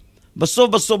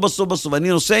 בסוף, אני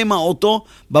נוסע עם האוטו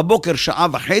בבוקר 1.5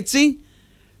 שעה,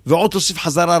 ועוד תוסיף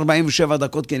חזרה 47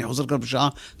 דקות, כי אני חוזר כאן בשעה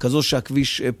כזו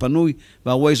שהכביש פנוי,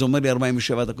 והווייז אומר לי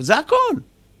 47 דקות. זה הכל.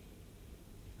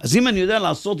 אז אם אני יודע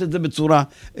לעשות את זה בצורה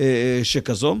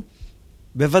שכזו,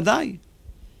 בוודאי.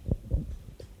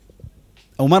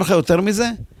 אומר לך יותר מזה,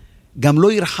 גם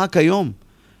לא ירחק היום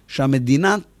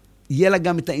שהמדינה יהיה לה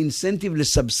גם את האינסנטיב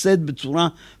לסבסד בצורה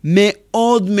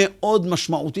מאוד מאוד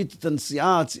משמעותית את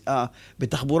הנסיעה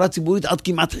בתחבורה ציבורית עד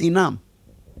כמעט חינם.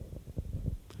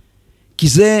 כי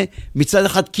זה מצד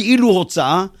אחד כאילו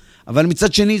הוצאה, אבל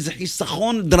מצד שני זה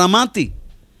חיסכון דרמטי.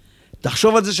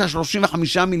 תחשוב על זה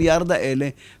שה-35 מיליארד האלה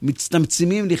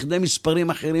מצטמצמים לכדי מספרים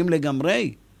אחרים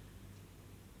לגמרי.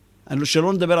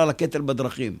 שלא נדבר על הקטל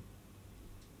בדרכים.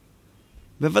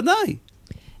 בוודאי.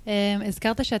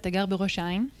 הזכרת שאתה גר בראש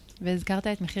העין, והזכרת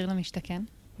את מחיר למשתכן,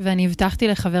 ואני הבטחתי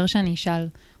לחבר שאני אשאל,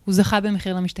 הוא זכה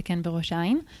במחיר למשתכן בראש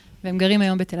העין, והם גרים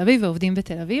היום בתל אביב ועובדים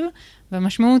בתל אביב,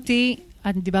 והמשמעות היא,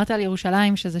 דיברת על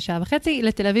ירושלים שזה 1.5 שעה,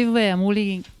 לתל אביב אמרו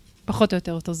לי פחות או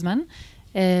יותר אותו זמן,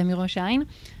 מראש העין.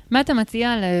 מה אתה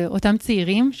מציע לאותם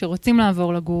צעירים שרוצים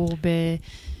לעבור לגור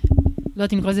לא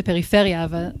יודעת אם לקרוא לזה פריפריה,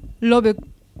 אבל לא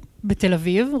בתל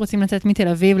אביב, רוצים לצאת מתל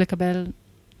אביב לקבל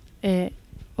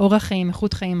אורח חיים,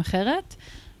 איכות חיים אחרת,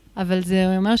 אבל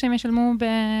זה אומר שהם ישלמו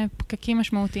בפקקים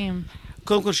משמעותיים.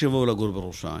 קודם כל שיבואו לגור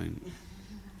בראש העין.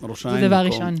 זה דבר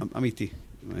ראשון. אמיתי.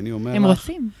 הם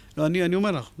רוצים. לא, אני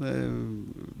אומר לך,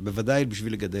 בוודאי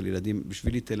בשביל לגדל ילדים,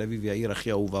 בשבילי תל אביב היא העיר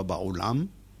הכי אהובה בעולם,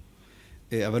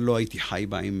 אבל לא הייתי חי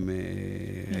בה עם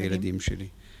הילדים שלי.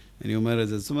 אני אומר את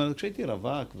זה, זאת אומרת, כשהייתי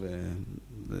רווק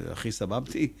והכי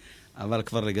סבבתי, אבל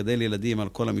כבר לגדל ילדים על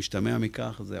כל המשתמע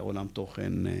מכך, זה עולם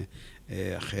תוכן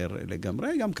אחר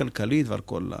לגמרי, גם כלכלית ועל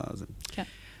כל זה. כן.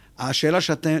 השאלה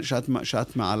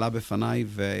שאת מעלה בפניי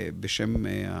ובשם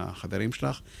החברים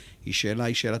שלך, היא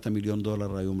שאלת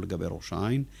 $1,000,000 היום לגבי ראש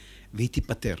העין, והיא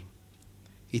תיפטר.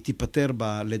 היא תיפטר,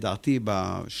 לדעתי,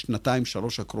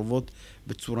 ב2-3 הקרובות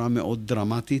בצורה מאוד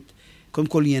דרמטית. קודם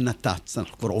כל יהיה נת"צ,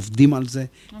 אנחנו כבר עובדים על זה,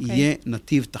 יהיה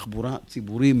נתיב תחבורה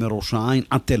ציבורי מראש העין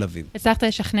עד תל אביב. הצלחת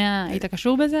לשכנע, היית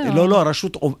קשור בזה? לא,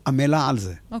 הרשות עמלה על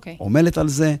זה. עומלת על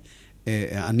זה,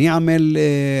 אני עמל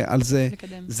על זה.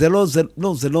 זה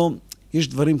לא, יש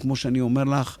דברים כמו שאני אומר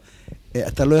לך,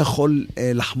 אתה לא יכול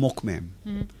לחמוק מהם.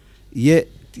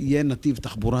 יהיה נתיב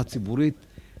תחבורה ציבורית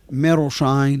מראש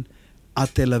העין עד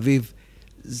תל אביב.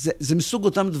 זה מסוג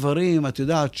אותם דברים, את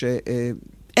יודעת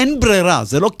אין ברירה,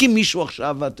 זה לא כי מישהו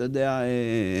עכשיו, אתה יודע,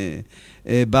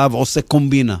 בא ועושה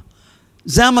קומבינה.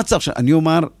 זה המצב. אני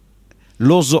אומר,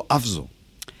 לא זו אף זו.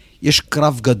 יש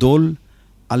קרב גדול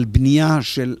על בנייה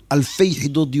של אלפי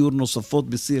יחידות דיור נוספות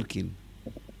בסירקין.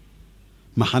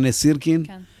 מחנה סירקין,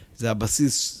 כן. זה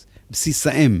בסיס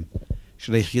האם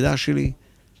של היחידה שלי.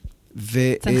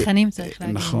 צנחנים צריך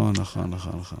להגיד. נכון.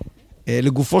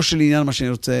 לגופו של עניין, מה שאני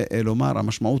רוצה לומר,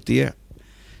 המשמעות תהיה,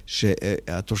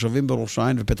 שהתושבים בראש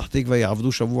העין ופתח תקווה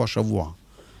יעבדו שבוע.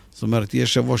 זאת אומרת,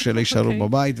 יש שבוע של יישארו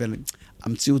בבית,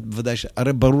 והמציאות בוודאי,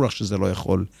 הרי ברור לך שזה לא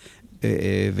יכול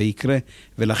ויקרה,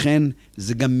 ולכן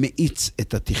זה גם מאיץ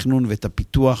את התכנון ואת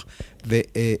הפיתוח,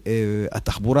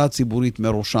 והתחבורה הציבורית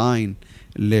מראש העין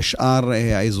לשאר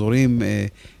האזורים,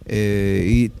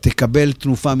 היא תקבל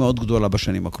תנופה מאוד גדולה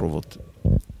בשנים הקרובות.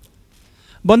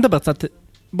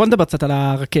 בוא נדבר קצת על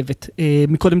הרכבת.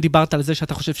 מקודם דיברת על זה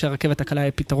שאתה חושב שהרכבת הקלה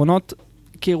היא פתרונות.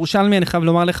 כירושלמי אני חייב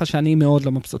לומר לך שאני מאוד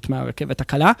לא מבסוט מהרכבת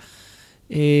הקלה.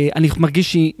 אני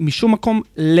מרגיש שהיא משום מקום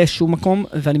לשום מקום,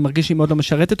 ואני מרגיש שהיא מאוד לא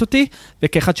משרתת אותי,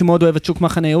 וכאחד שמאוד אוהב את שוק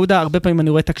מחנה יהודה, הרבה פעמים אני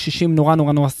רואה את הקשישים נורא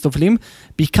נורא נורא סובלים,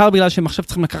 בעיקר בגלל שהם עכשיו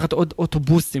צריכים לקחת עוד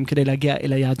אוטובוסים כדי להגיע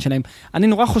אל היעד שלהם. אני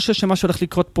נורא חושש שמה שהולך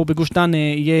לקרות פה בגוש דן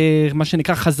יהיה מה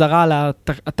שנקרא חזרה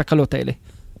לתקלות האלה.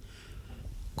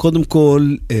 קודם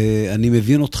כל, אני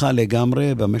מבין אותך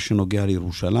לגמרי במה שנוגע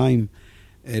לירושלים,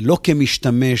 לא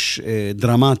כמשתמש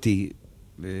דרמטי,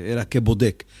 אלא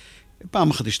כבודק. פעם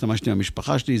אחת השתמשתי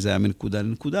מהמשפחה שלי, זה היה מנקודה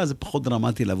לנקודה, זה פחות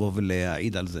דרמטי לבוא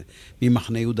ולהעיד על זה.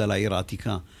 ממחנה יהודה לעיר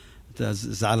העתיקה.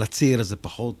 זה על הציר, זה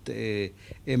פחות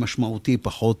משמעותי,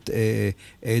 פחות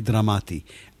דרמטי.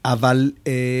 אבל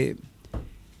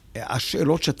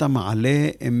השאלות שאתה מעלה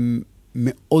הן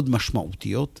מאוד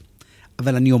משמעותיות,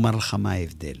 אבל אני אומר לך מה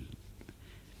ההבדל.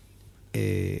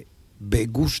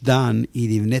 בגוש דן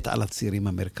היא נבנית על הצירים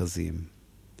המרכזיים.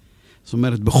 זאת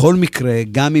אומרת, בכל מקרה,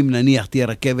 גם אם נניח תהיה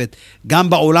רכבת, גם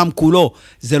בעולם כולו,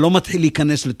 זה לא מתחיל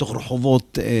להיכנס לתוך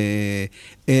רחובות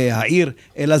העיר,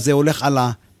 אלא זה הולך על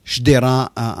השדרה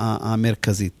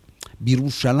המרכזית.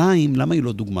 בירושלים, למה היא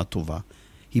לא דוגמה טובה?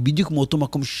 היא בדיוק מאותו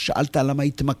מקום ששאלת למה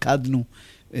התמקדנו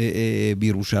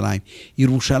בירושלים.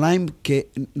 ירושלים,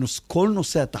 כל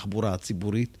נושא התחבורה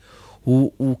הציבורית,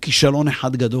 הוא כישלון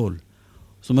אחד גדול.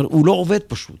 זאת אומרת, הוא לא עובד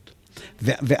פשוט.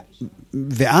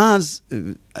 ואז,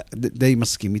 די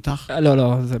מסכים איתך.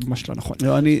 לא, זה ממש לא נכון.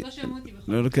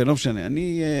 לא משנה.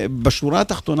 אני, בשורה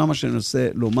התחתונה, מה שאני רוצה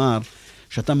לומר,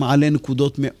 שאתה מעלה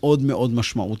נקודות מאוד מאוד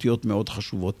משמעותיות, מאוד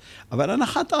חשובות, אבל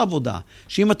הנחת העבודה,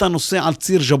 שאם אתה נוסע על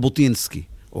ציר ז'בוטינסקי,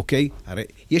 אוקיי? הרי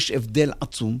יש הבדל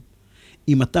עצום,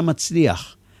 אם אתה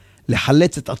מצליח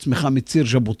לחלץ את עצמך מציר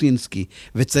ז'בוטינסקי,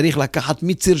 וצריך לקחת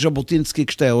מציר ז'בוטינסקי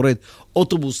כשאתה יורד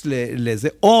אוטובוס לזה,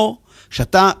 או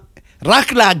שאתה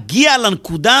רק להגיע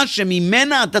לנקודה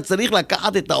שממנה אתה צריך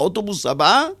לקחת את האוטובוס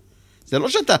הבא, זה לא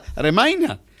שאתה, הרי מה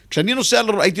העניין? כשאני נוסע,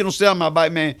 הייתי נוסע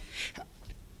מהבית,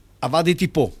 עבדתי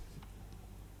פה,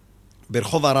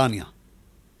 ברחוב הרניה,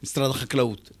 משרד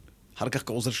החקלאות, אחר כך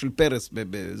כעוזר של פרס,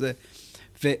 בזה,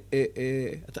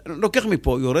 ואתה לוקח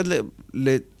מפה, יורד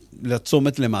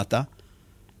לצומת למטה,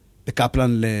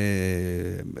 בקפלן,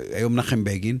 היום נחם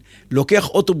בגין, לוקח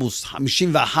אוטובוס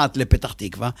 51 לפתח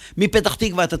תקווה, מפתח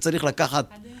תקווה אתה צריך לקחת,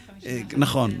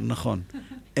 נכון,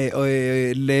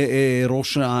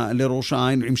 לראש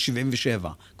העין עם 77,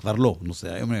 כבר לא,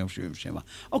 נוסע, היום 77,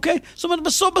 אוקיי? זאת אומרת,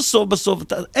 בסוף,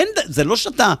 זה לא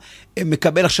שאתה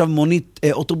מקבל עכשיו מונית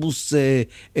אוטובוס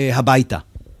הביתה,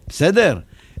 בסדר?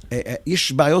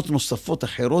 יש בעיות נוספות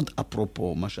אחרות,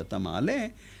 אפרופו מה שאתה מעלה,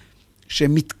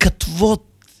 שמתכתבות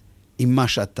עם מה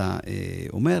שאתה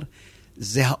אומר,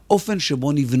 זה האופן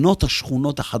שבו נבנות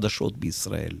השכונות החדשות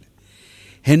בישראל.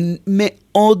 הן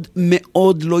מאוד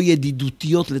מאוד לא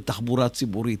ידידותיות לתחבורה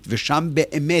ציבורית, ושם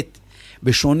באמת,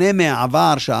 בשונה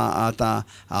מהעבר,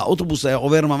 שהאוטובוס היה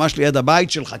עובר ממש ליד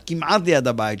הבית שלך, כמעט ליד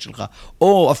הבית שלך,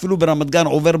 או אפילו ברמת גן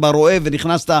עובר ברועה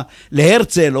ונכנסת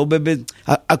להרצל, או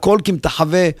הכל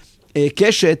כמתחווה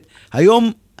קשת,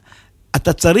 היום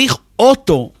אתה צריך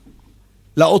אוטו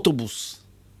לאוטובוס.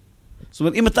 זאת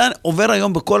אומרת, אם אתה עובר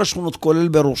היום בכל השכונות, כולל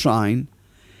בראש העין,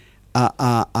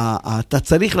 אתה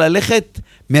צריך ללכת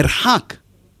מרחק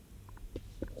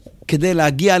כדי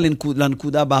להגיע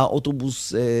לנקודה בה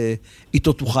האוטובוס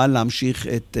איתו תוכל להמשיך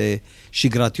את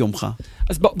שגרת יומך.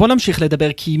 אז בוא נמשיך לדבר,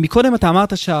 כי מקודם אתה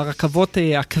אמרת שהרכבות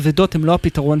הכבדות הן לא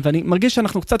הפתרון, ואני מרגיש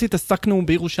שאנחנו קצת התעסקנו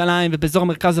בירושלים ובאזור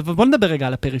המרכז, אבל בוא נדבר רגע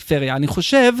על הפריפריה. אני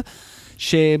חושב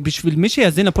שבשביל מי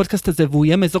שיאזין לפודקאסט הזה, והוא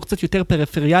יהיה מאזור קצת יותר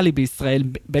פריפריאלי בישראל,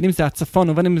 בין אם זה הצפון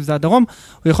או בין אם זה הדרום,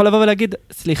 הוא יכול לבוא ולהגיד,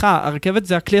 סליחה, הרכבת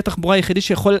זה הכלי התחבורה היחידי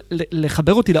שיכול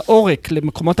לחבר אותי לעורק,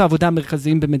 למקומות העבודה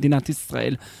המרכזיים במדינת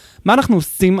ישראל. מה אנחנו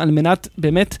עושים על מנת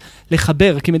באמת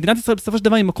לחבר? כי מדינת ישראל בסופו של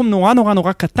דבר היא מקום נורא נורא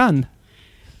נורא קטן.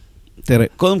 תראה,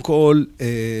 קודם כל,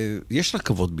 יש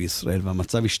רכבות בישראל,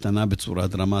 והמצב השתנה בצורה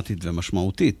דרמטית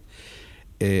ומשמעותית.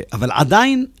 אבל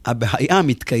עדיין הבעיה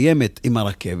מתקיימת עם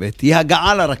הרכבת, היא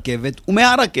הגעה לרכבת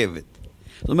ומהרכבת.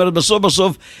 זאת אומרת,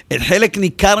 בסוף, את חלק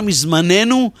ניכר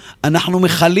מזמננו, אנחנו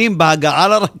מחלים בהגעה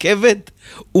לרכבת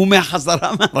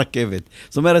ומהחזרה מהרכבת.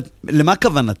 זאת אומרת, למה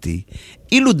כוונתי?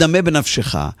 אילו דמה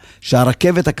בנפשך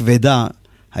שהרכבת הכבדה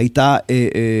הייתה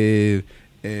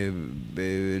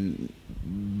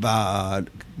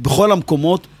בכל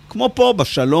המקומות, כמו פה,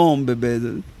 בשלום,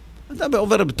 אתה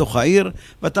עובר בתוך העיר,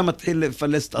 ואתה מתחיל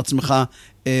לפלס את עצמך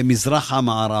מזרחה,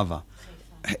 מערבה.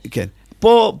 כן.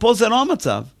 פה זה לא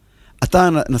המצב. אתה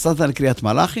נסעת לקריית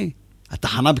מלאכי?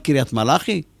 התחנה בקריית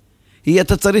מלאכי?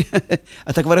 אתה צריך,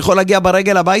 אתה כבר יכול להגיע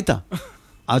ברגל הביתה.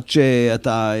 עד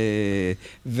שאתה,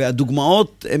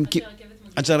 והדוגמאות הם...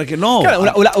 עד שהרכבת, לא.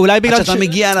 אולי בגלל עד שאתה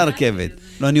מגיע לרכבת.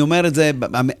 לא, אני אומר את זה,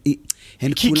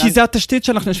 כי זה התשתית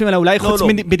שאנחנו יושבים עליה, אולי חוץ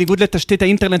בניגוד לתשתית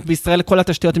האינטרנט בישראל, כל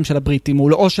התשתיות הם של הבריטים,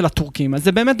 או של הטורקים, אז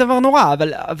זה באמת דבר נורא,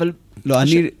 אבל... לא,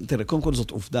 תראה, קודם כל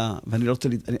זאת עובדה, ואני לא רוצה,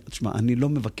 תשמע, אני לא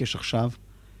מבקש עכשיו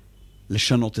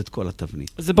לשנות את כל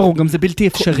התבנית. זה ברור, גם זה בלתי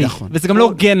אפשרי, וזה גם לא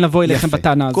הוגן לבוא אליכם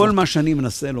בטענה הזאת. כל מה שאני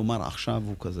מנסה לומר עכשיו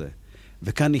הוא כזה,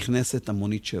 וכאן נכנסת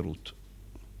המונית שירות.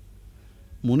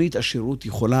 מונית השירות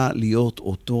יכולה להיות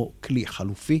אותו כלי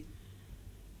חלופי,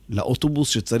 לאוטובוס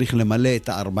שצריך למלא את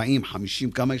ה-40,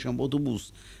 50, כמה יש שם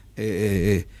באוטובוס,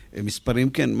 מספרים,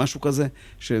 כן, משהו כזה,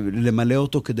 למלא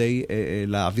אותו כדי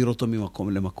להעביר אותו ממקום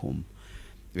למקום.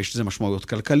 ויש לזה משמעויות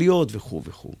כלכליות וכו'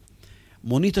 וכו'.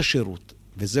 מונית השירות,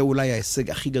 וזה אולי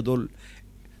ההישג הכי גדול,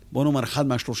 בוא נאמר, אחד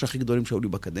מהשלושה הכי גדולים שהיו לי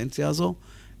בקדנציה הזו,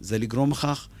 זה לגרום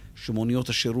לכך שמוניות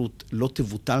השירות לא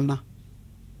תבוטלנה,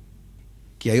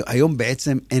 כי היום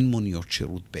בעצם אין מוניות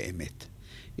שירות באמת.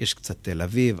 יש קצת תל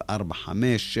אביב, 4,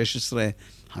 5, 16,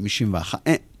 51,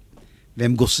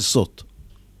 והן גוססות.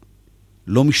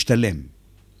 לא משתלם.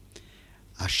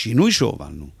 השינוי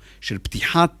שהובלנו, של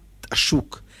פתיחת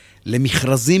השוק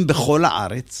למכרזים בכל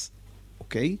הארץ,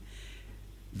 אוקיי?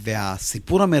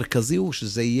 והסיפור המרכזי הוא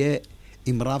שזה יהיה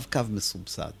עם רב קו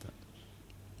מסובסד.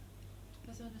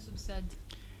 מה זאת אומרת מסובסד?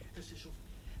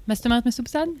 מה זאת אומרת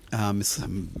מסובסד?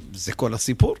 זה כל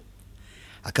הסיפור.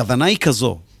 הכוונה היא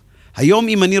כזו. היום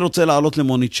אם אני רוצה לעלות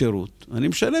למונית שירות, אני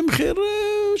משלם מחיר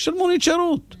של מונית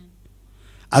שירות.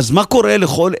 אז מה קורה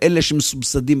לכל אלה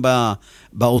שמסובסדים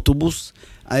באוטובוס?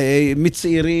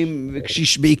 מצעירים,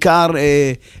 בעיקר,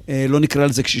 לא נקרא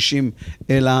לזה קשישים,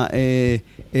 אלא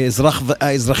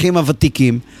האזרחים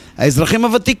הוותיקים. האזרחים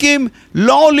הוותיקים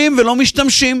לא עולים ולא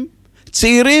משתמשים.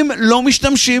 צעירים לא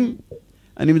משתמשים.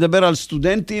 אני מדבר על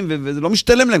סטודנטים, וזה לא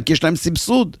משתלם להם, כי יש להם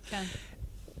סבסוד. כן.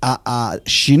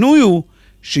 השינוי הוא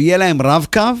שיהיה להם רב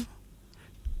קו,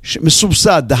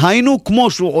 מסובסד, דהיינו,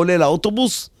 כמו שהוא עולה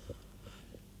לאוטובוס,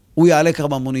 הוא יעלה ככה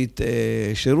במונית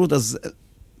שירות, אז...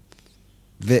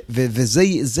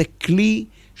 וזה כלי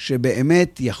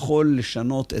שבאמת יכול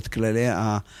לשנות את כללי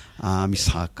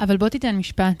המשחק. אבל בוא תיתן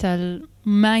משפט על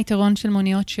מה היתרון של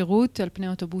מוניות שירות על פני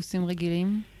אוטובוסים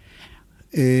רגילים.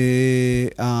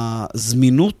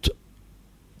 הזמינות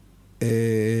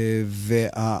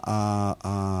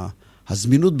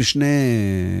הזמינות בשני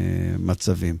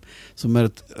מצבים. זאת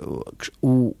אומרת,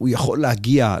 הוא יכול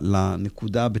להגיע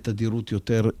לנקודה בתדירות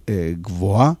יותר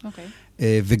גבוהה,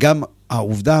 וגם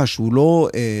העובדה שהוא לא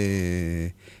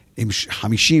עם 50-60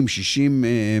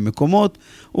 מקומות,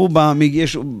 הוא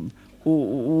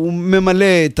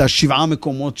ממלא את 7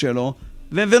 מקומות שלו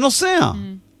ונוסע.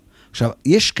 עכשיו,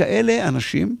 יש כאלה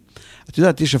אנשים, את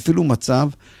יודעת, יש אפילו מצב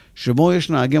שבו יש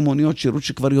נהגי מוניות שירות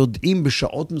שכבר יודעים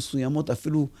בשעות מסוימות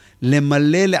אפילו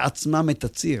למלא לעצמם את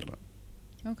הציר.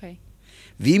 אוקיי.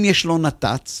 ואם יש לו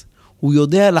נת"צ, הוא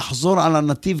יודע לחזור על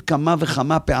הנתיב כמה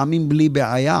וכמה פעמים בלי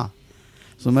בעיה.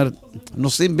 זאת אומרת,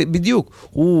 נוסעים בדיוק.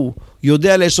 הוא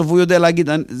יודע לאסוף, הוא יודע להגיד,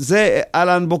 זה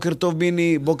אלן, בוקר טוב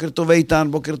ביני, בוקר טוב איתן,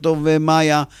 בוקר טוב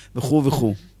מאיה, וכו'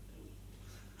 וכו'.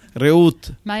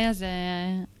 רעות. מאיה זה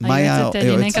היועצת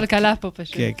לענייני כלכלה פה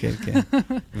פשוט. כן, כן, כן.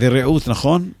 ורעות,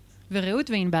 נכון? ורעות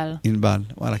וענבל. ענבל.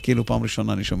 וואלה, כאילו פעם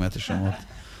ראשונה אני שומע את השמות.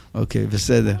 אוקיי,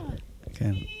 בסדר.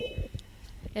 כן.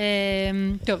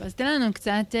 טוב, אז תן לנו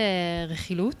קצת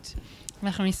רכילות.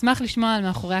 אנחנו נשמח לשמוע על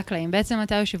מאחורי הקלעים. בעצם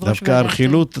אתה יושב ראש ועדת... דווקא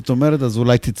הרכילות, את אומרת, אז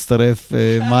אולי תצטרף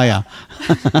מאיה.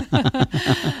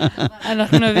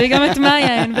 אנחנו נביא גם את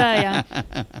מאיה, אין בעיה.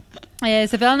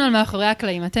 ספר לנו על מאחורי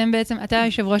הקלעים. אתם בעצם, אתה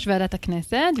יושב ראש ועדת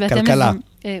הכנסת. כלכלה.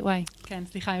 וואי, כן,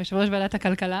 סליחה, יושב ראש ועדת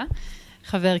הכלכלה,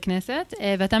 חבר כנסת,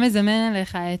 ואתה מזמן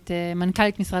לך את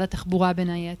מנכ"לית משרד התחבורה בין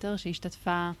היתר,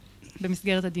 שהשתתפה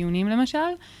במסגרת הדיונים למשל.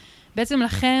 בעצם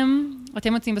לכם,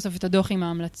 אתם מוצאים בסוף את הדוח עם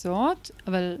ההמלצות,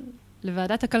 אבל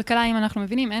לוועדת הכלכלה, אם אנחנו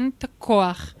מבינים, אין את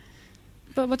הכוח.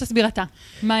 בוא תסביר אתה,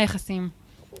 מה היחסים?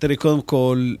 תראי, קודם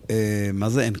כל, מה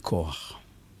זה אין כוח?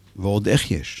 ועוד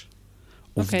איך יש?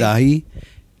 עובדה היא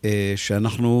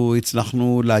שאנחנו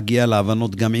הצלחנו להגיע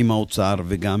להבנות גם עם האוצר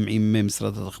וגם עם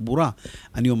משרד התחבורה.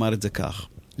 אני אומר את זה כך,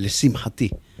 לשמחתי,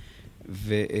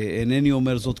 ואינני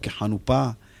אומר זאת כחנופה,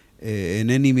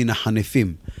 אינני מן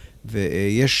החנפים.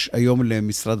 ויש היום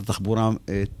למשרד התחבורה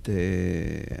את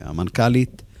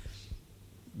המנכ"לית,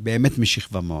 באמת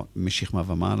משכמה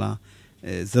ומעלה,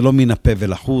 זה לא מן הפה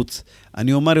ולחוץ.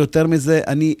 אני אומר יותר מזה,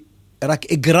 אני רק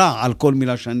אגרע על כל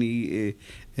מילה שאני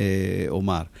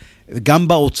אומר. גם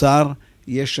באוצר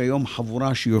יש היום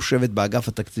חבורה שיושבת באגף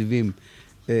התקציבים,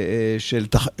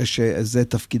 שזה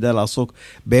תפקידה לעסוק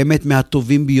באמת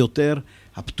מהטובים ביותר,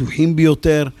 הפתוחים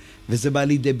ביותר, וזה בא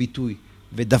לידי ביטוי.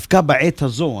 ודווקא בעת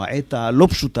הזו, העת הלא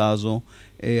פשוטה הזו,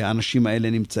 האנשים האלה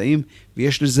נמצאים,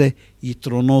 ויש לזה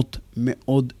יתרונות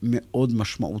מאוד מאוד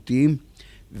משמעותיים,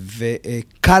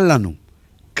 וקל לנו,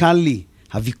 קל לי.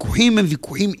 הוויכוחים הם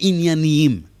ויכוחים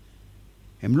ענייניים.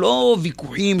 הם לא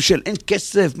ויכוחים של אין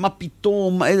כסף, מה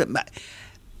פתאום.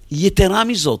 יתרה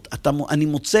מזאת, אני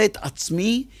מוצא את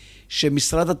עצמי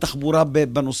שמשרד התחבורה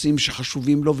בנושאים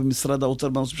שחשובים לו, ומשרד האוצר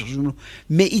בנושאים שחשובים לו,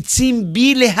 מאיצים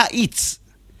בי להאיץ.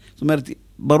 זאת אומרת,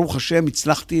 ברוך השם,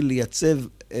 הצלחתי לייצב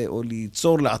או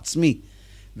ליצור לעצמי,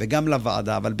 וגם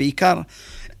לוועדה, אבל בעיקר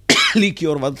לי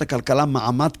כיו"ר ועדת הכלכלה,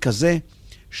 מעמד כזה,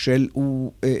 של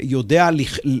הוא יודע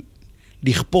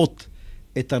לכפות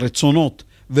את הרצונות,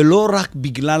 ולא רק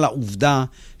בגלל העובדה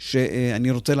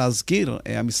שאני רוצה להזכיר,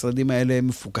 המשרדים האלה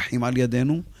מפוקחים על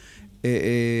ידינו,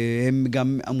 הם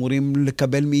גם אמורים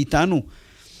לקבל מאיתנו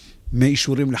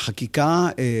מאישורים לחקיקה,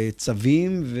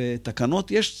 צווים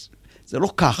ותקנות. זה לא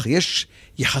כך, יש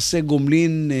יחסי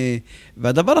גומלין,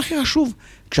 והדבר הכי חשוב,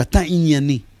 כשאתה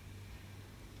ענייני,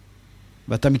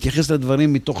 ואתה מתייחס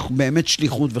לדברים מתוך באמת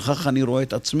שליחות, וכך אני רואה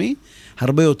את עצמי,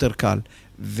 הרבה יותר קל.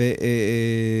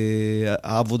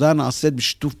 והעבודה נעשית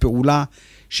בשיתוף פעולה,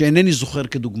 שאינני זוכר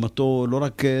כדוגמתו, לא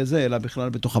רק זה, אלא בכלל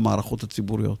בתוך המערכות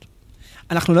הציבוריות.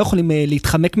 אנחנו לא יכולים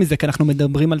להתחמק מזה, כי אנחנו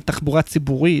מדברים על תחבורה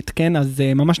ציבורית, כן? אז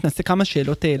ממש נעשה כמה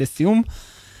שאלות לסיום.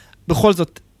 בכל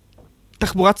זאת,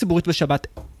 תחבורה ציבורית בשבת,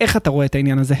 איך אתה רואה את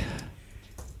העניין הזה?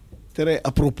 תראה,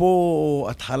 אפרופו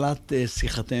התחלת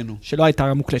שיחתנו. שלא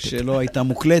הייתה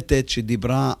מוקלטת.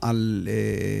 שדיברה על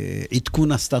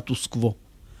עדכון הסטטוס קוו.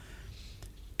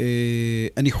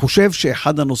 אני חושב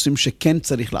שאחד הנושאים שכן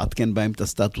צריך לעדכן בהם את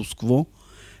הסטטוס קוו,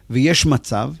 ויש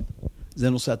מצב, זה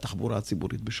נושא התחבורה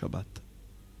הציבורית בשבת.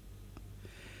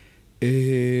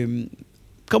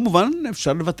 כמובן,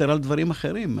 אפשר לוותר על דברים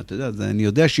אחרים. אתה יודע, אני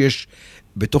יודע שיש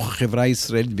בתוך החברה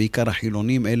הישראלית, בעיקר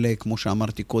החילונים, אלה, כמו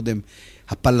שאמרתי קודם,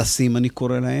 הפלסים, אני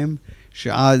קורא להם,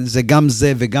 שזה גם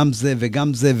זה וגם זה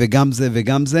וגם זה וגם זה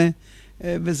וגם זה,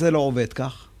 וזה לא עובד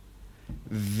כך.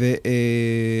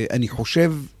 ואני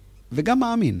חושב, וגם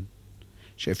מאמין,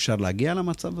 שאפשר להגיע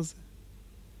למצב הזה.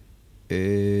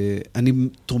 אני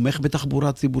תומך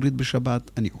בתחבורה ציבורית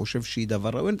בשבת, אני חושב שהיא דבר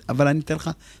ראוי, אבל אני אתן לך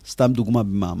סתם דוגמה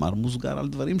במאמר מוסגר על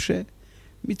דברים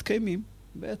שמתקיימים,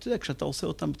 ואתה יודע, כשאתה עושה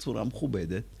אותם בצורה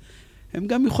מכובדת, הם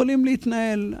גם יכולים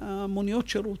להתנהל, מוניות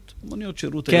שירות.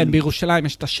 כן, בירושלים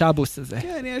יש את השאבוס הזה.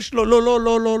 כן, יש,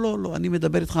 לא, אני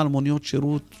מדבר איתך על מוניות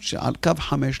שירות, שעל קו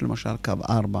 5, למשל, קו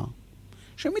 4,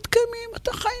 שמתקיימים,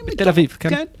 אתה חיים בתל אביב,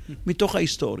 כן? מתוך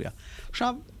ההיסטוריה.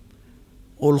 עכשיו,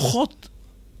 הולכות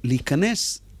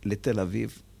להיכנס לתל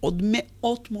אביב עוד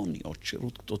מאות מוניות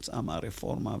שירות כתוצאה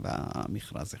מהרפורמה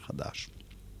והמכרז החדש.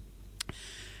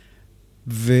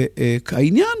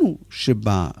 והעניין הוא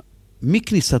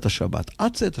מכניסת השבת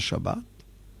עד צאת השבת,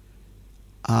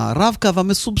 הרב קו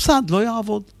המסובסד לא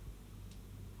יעבוד.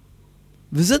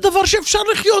 וזה דבר שאפשר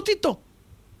לחיות איתו.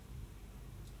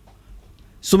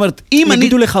 זאת אומרת, אם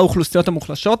יגידו לך האוכלוסיות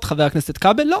המוחלשות, חבר הכנסת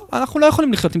קבל, לא, אנחנו לא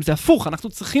יכולים לחיות עם זה הפוך, אנחנו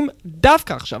צריכים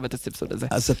דווקא עכשיו את הסבסוד הזה.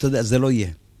 אז אתה יודע, זה לא יהיה.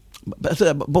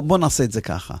 בוא נעשה את זה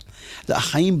ככה.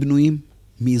 החיים בנויים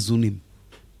מאיזונים.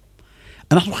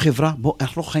 אנחנו חברה,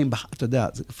 אנחנו לא חיים, אתה יודע,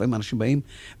 לפעמים אנשים באים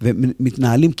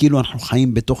ומתנהלים כאילו אנחנו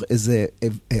חיים בתוך איזה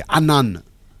ענן.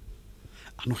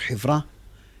 אנחנו חברה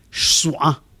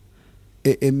שסועה,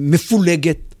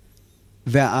 מפולגת,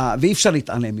 ואי אפשר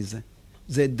להתעלם מזה.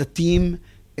 זה דתיים,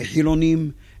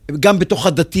 חילונים, גם בתוך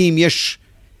הדתיים יש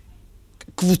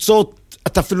קבוצות,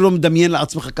 אתה אפילו לא מדמיין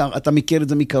לעצמך, אתה מכיר את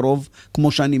זה מקרוב,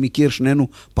 כמו שאני מכיר, שנינו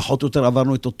פחות או יותר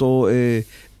עברנו את אותו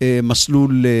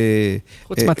מסלול.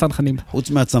 חוץ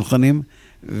מהצנחנים.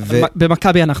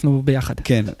 במכבי אנחנו ביחד.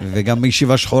 כן, וגם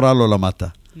בישיבה שחורה לא למדת.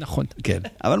 נכון. כן,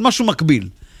 אבל משהו מקביל.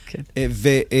 כן.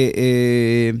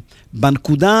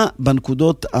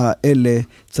 בנקודות האלה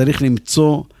צריך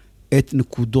למצוא את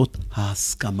נקודות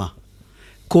ההסכמה.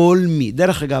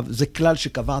 דרך אגב, זה כלל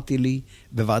שקבעתי לי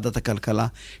בוועדת הכלכלה,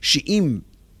 שאם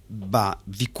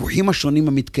בוויכוחים השונים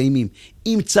המתקיימים,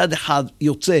 אם צד אחד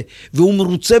יוצא והוא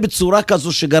מרוצה בצורה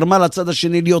כזו שגרמה לצד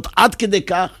השני להיות עד כדי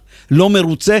כך לא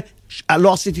מרוצה,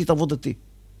 לא עשיתי את עבודתי.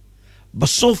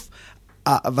 בסוף,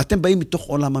 ואתם באים מתוך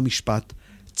עולם המשפט,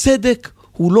 צדק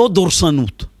הוא לא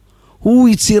דורסנות, הוא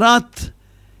יצירת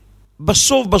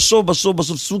בסוף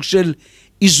סוג של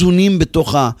איזונים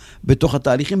בתוך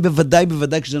התהליכים,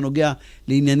 בוודאי כשזה נוגע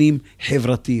לעניינים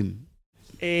חברתיים.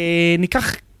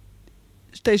 ניקח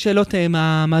שתי שאלות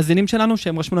מהמאזינים שלנו,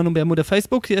 שהם רשמו לנו בעמוד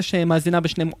הפייסבוק. יש מאזינה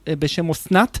בשם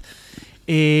אסנת.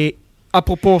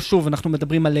 אפרופו, שוב, אנחנו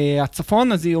מדברים על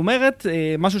הצפון, אז היא אומרת,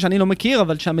 משהו שאני לא מכיר,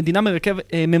 אבל שהמדינה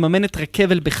מממנת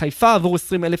רכבל בחיפה עבור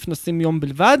 20,000 נוסעים יום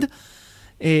בלבד.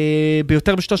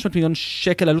 ביותר ב-300 מיליון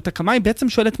שקל עלות הקמה, היא בעצם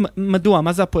שואלת מדוע,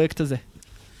 מה זה הפרויקט הזה?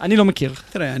 אני לא מכיר.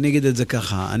 תראה, אני אגיד את זה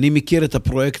ככה, אני מכיר את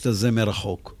הפרויקט הזה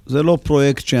מרחוק. זה לא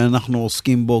פרויקט שאנחנו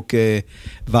עוסקים בו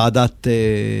כוועדת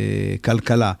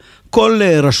כלכלה. כל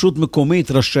רשות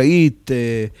מקומית רשאית,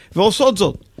 ועושות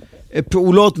זאת,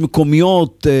 פעולות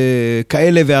מקומיות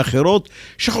כאלה ואחרות,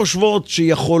 שחושבות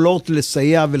שיכולות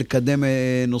לסייע ולקדם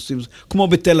נושאים, כמו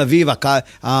בתל אביב,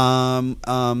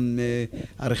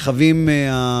 הרכבים,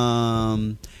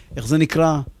 איך זה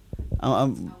נקרא?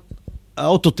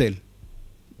 האוטוטל.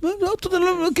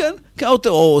 כן,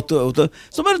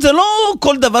 זאת אומרת, זה לא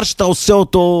כל דבר שאתה עושה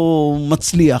אותו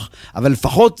מצליח, אבל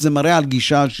לפחות זה מראה על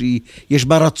גישה שיש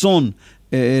בה רצון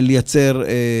לייצר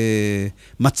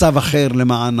מצב אחר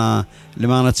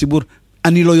למען הציבור.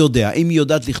 אני לא יודע, אם היא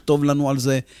יודעת לכתוב לנו על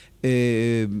זה,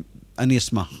 אני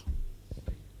אשמח.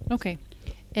 אוקיי.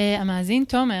 המאזין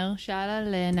תומר שאל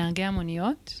על נהגי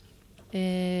המוניות.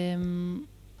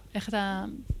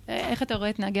 איך אתה רואה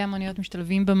את נהגי המוניות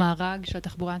משתלבים במארג של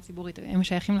התחבורה הציבורית? הם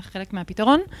שייכים לחלק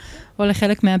מהפתרון או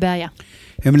לחלק מהבעיה?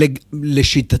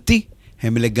 לשיטתי,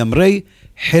 הם לגמרי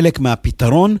חלק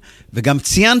מהפתרון, וגם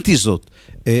ציינתי זאת.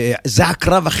 זה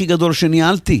הקרב הכי גדול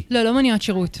שניהלתי. לא מוניות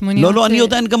שירות. לא, אני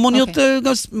יודע, גם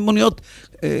מוניות,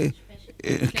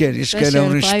 כן, יש כאלה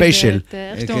אומרים ספיישל.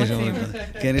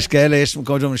 כן, יש כאלה, יש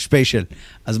מקומות שאומרים ספיישל.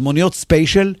 אז מוניות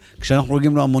ספיישל, כשאנחנו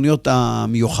רואים לו המוניות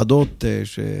המיוחדות,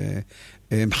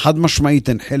 שהן חד משמעית,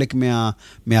 הן חלק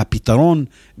מהפתרון,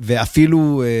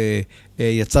 ואפילו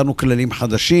יצרנו כללים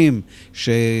חדשים,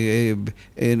 שהם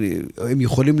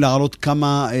יכולים לעלות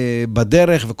כמה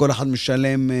בדרך, וכל אחד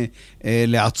משלם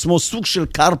לעצמו, סוג של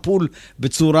קארפול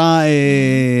בצורה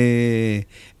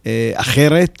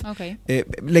אחרת.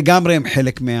 לגמרי הם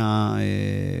חלק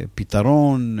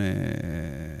מהפתרון,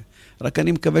 רק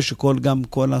אני מקווה גם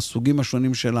כל הסוגים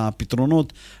השונים של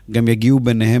הפתרונות גם יגיעו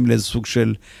ביניהם לאיזה סוג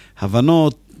של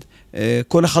הבנות.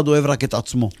 כל אחד אוהב רק את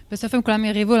עצמו. בסוף הם כולם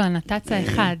יריבו לנת"צ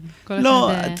האחד.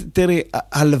 לא, תראי,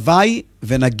 הלוואי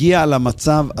ונגיע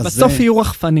למצב הזה. בסוף יהיו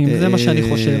רחפנים, זה מה שאני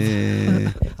חושב.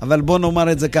 אבל בוא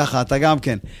נאמר את זה ככה, אתה גם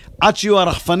כן. עד שיהיו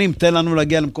הרחפנים, תן לנו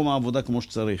להגיע למקום העבודה כמו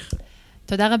שצריך.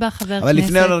 תודה רבה, חבר כנסת. אבל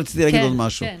לפני רציתי להגיד עוד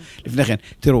משהו. לפני כן,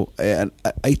 תראו,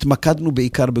 התמקדנו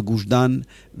בעיקר בגוש דן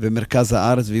ומרכז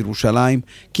הארץ וירושלים,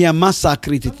 כי המסה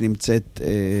הקריטית נמצאת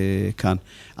כאן.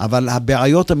 אבל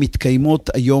הבעיות המתקיימות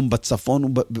היום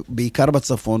בצפון, בעיקר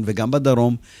בצפון וגם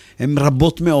בדרום, הן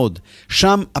רבות מאוד.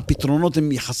 שם הפתרונות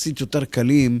הם יחסית יותר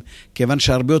קלים, כיוון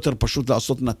שהרבה יותר פשוט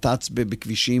לעשות נת"צ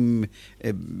בכבישים,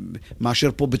 מאשר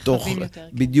פה בתוך,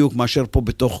 בדיוק, מאשר פה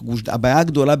בתוך גוש דן. הבעיה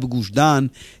הגדולה בגוש דן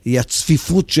היא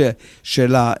הצפיפות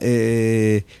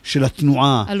של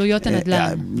התנועה. עלויות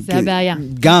הנדל"ן, זה הבעיה.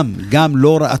 גם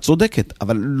לא, את צודקת,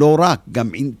 אבל לא רק,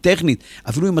 גם טכנית.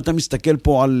 אפילו אם אתה מסתכל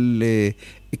פה על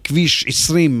כביש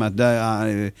 20,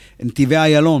 נתיבי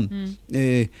איילון,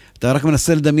 אתה רק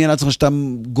מנסה לדמיין לעצמך שאתה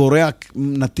גורע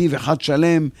נתיב אחד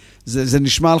שלם, זה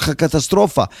נשמע לך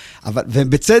קטסטרופה.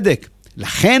 ובצדק,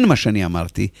 לכן מה שאני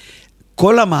אמרתי,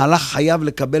 כל המהלך חייב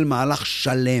לקבל מהלך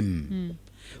שלם.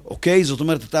 אוקיי? זאת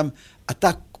אומרת,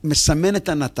 אתה מסמן את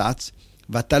הנת"צ,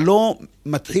 ואתה לא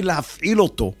מתחיל להפעיל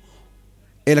אותו,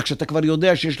 אלא כשאתה כבר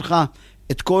יודע שיש לך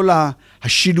את כל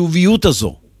השילוביות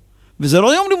הזו. וזה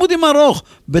לא יום לימודים ארוך.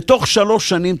 בתוך 3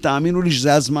 שנים, תאמינו לי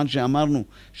שזה הזמן שאמרנו,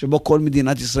 שבו כל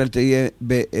מדינת ישראל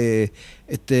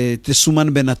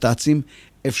תסומן בנת"צים,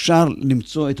 אפשר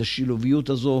למצוא את השילוביות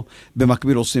הזו,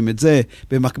 במקביל עושים את זה,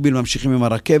 במקביל ממשיכים עם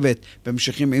הרכבת,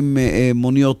 ממשיכים עם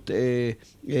מוניות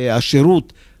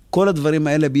השירות. כל הדברים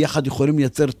האלה ביחד יכולים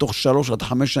לייצר תוך 3 עד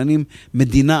 5 שנים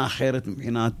מדינה אחרת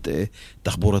מבחינת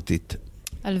תחבורתית.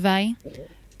 הלוואי.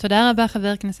 תודה רבה, חבר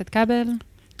הכנסת קבל.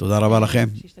 תודה רבה לכם.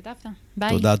 שהשתתפת.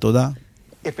 ביי. תודה.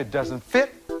 If it doesn't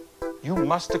fit, you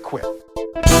must quit.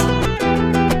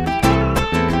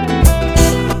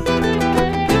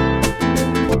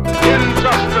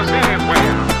 Injustice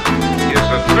anywhere is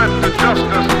a threat to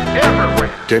justice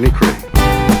everywhere. Denny Craig.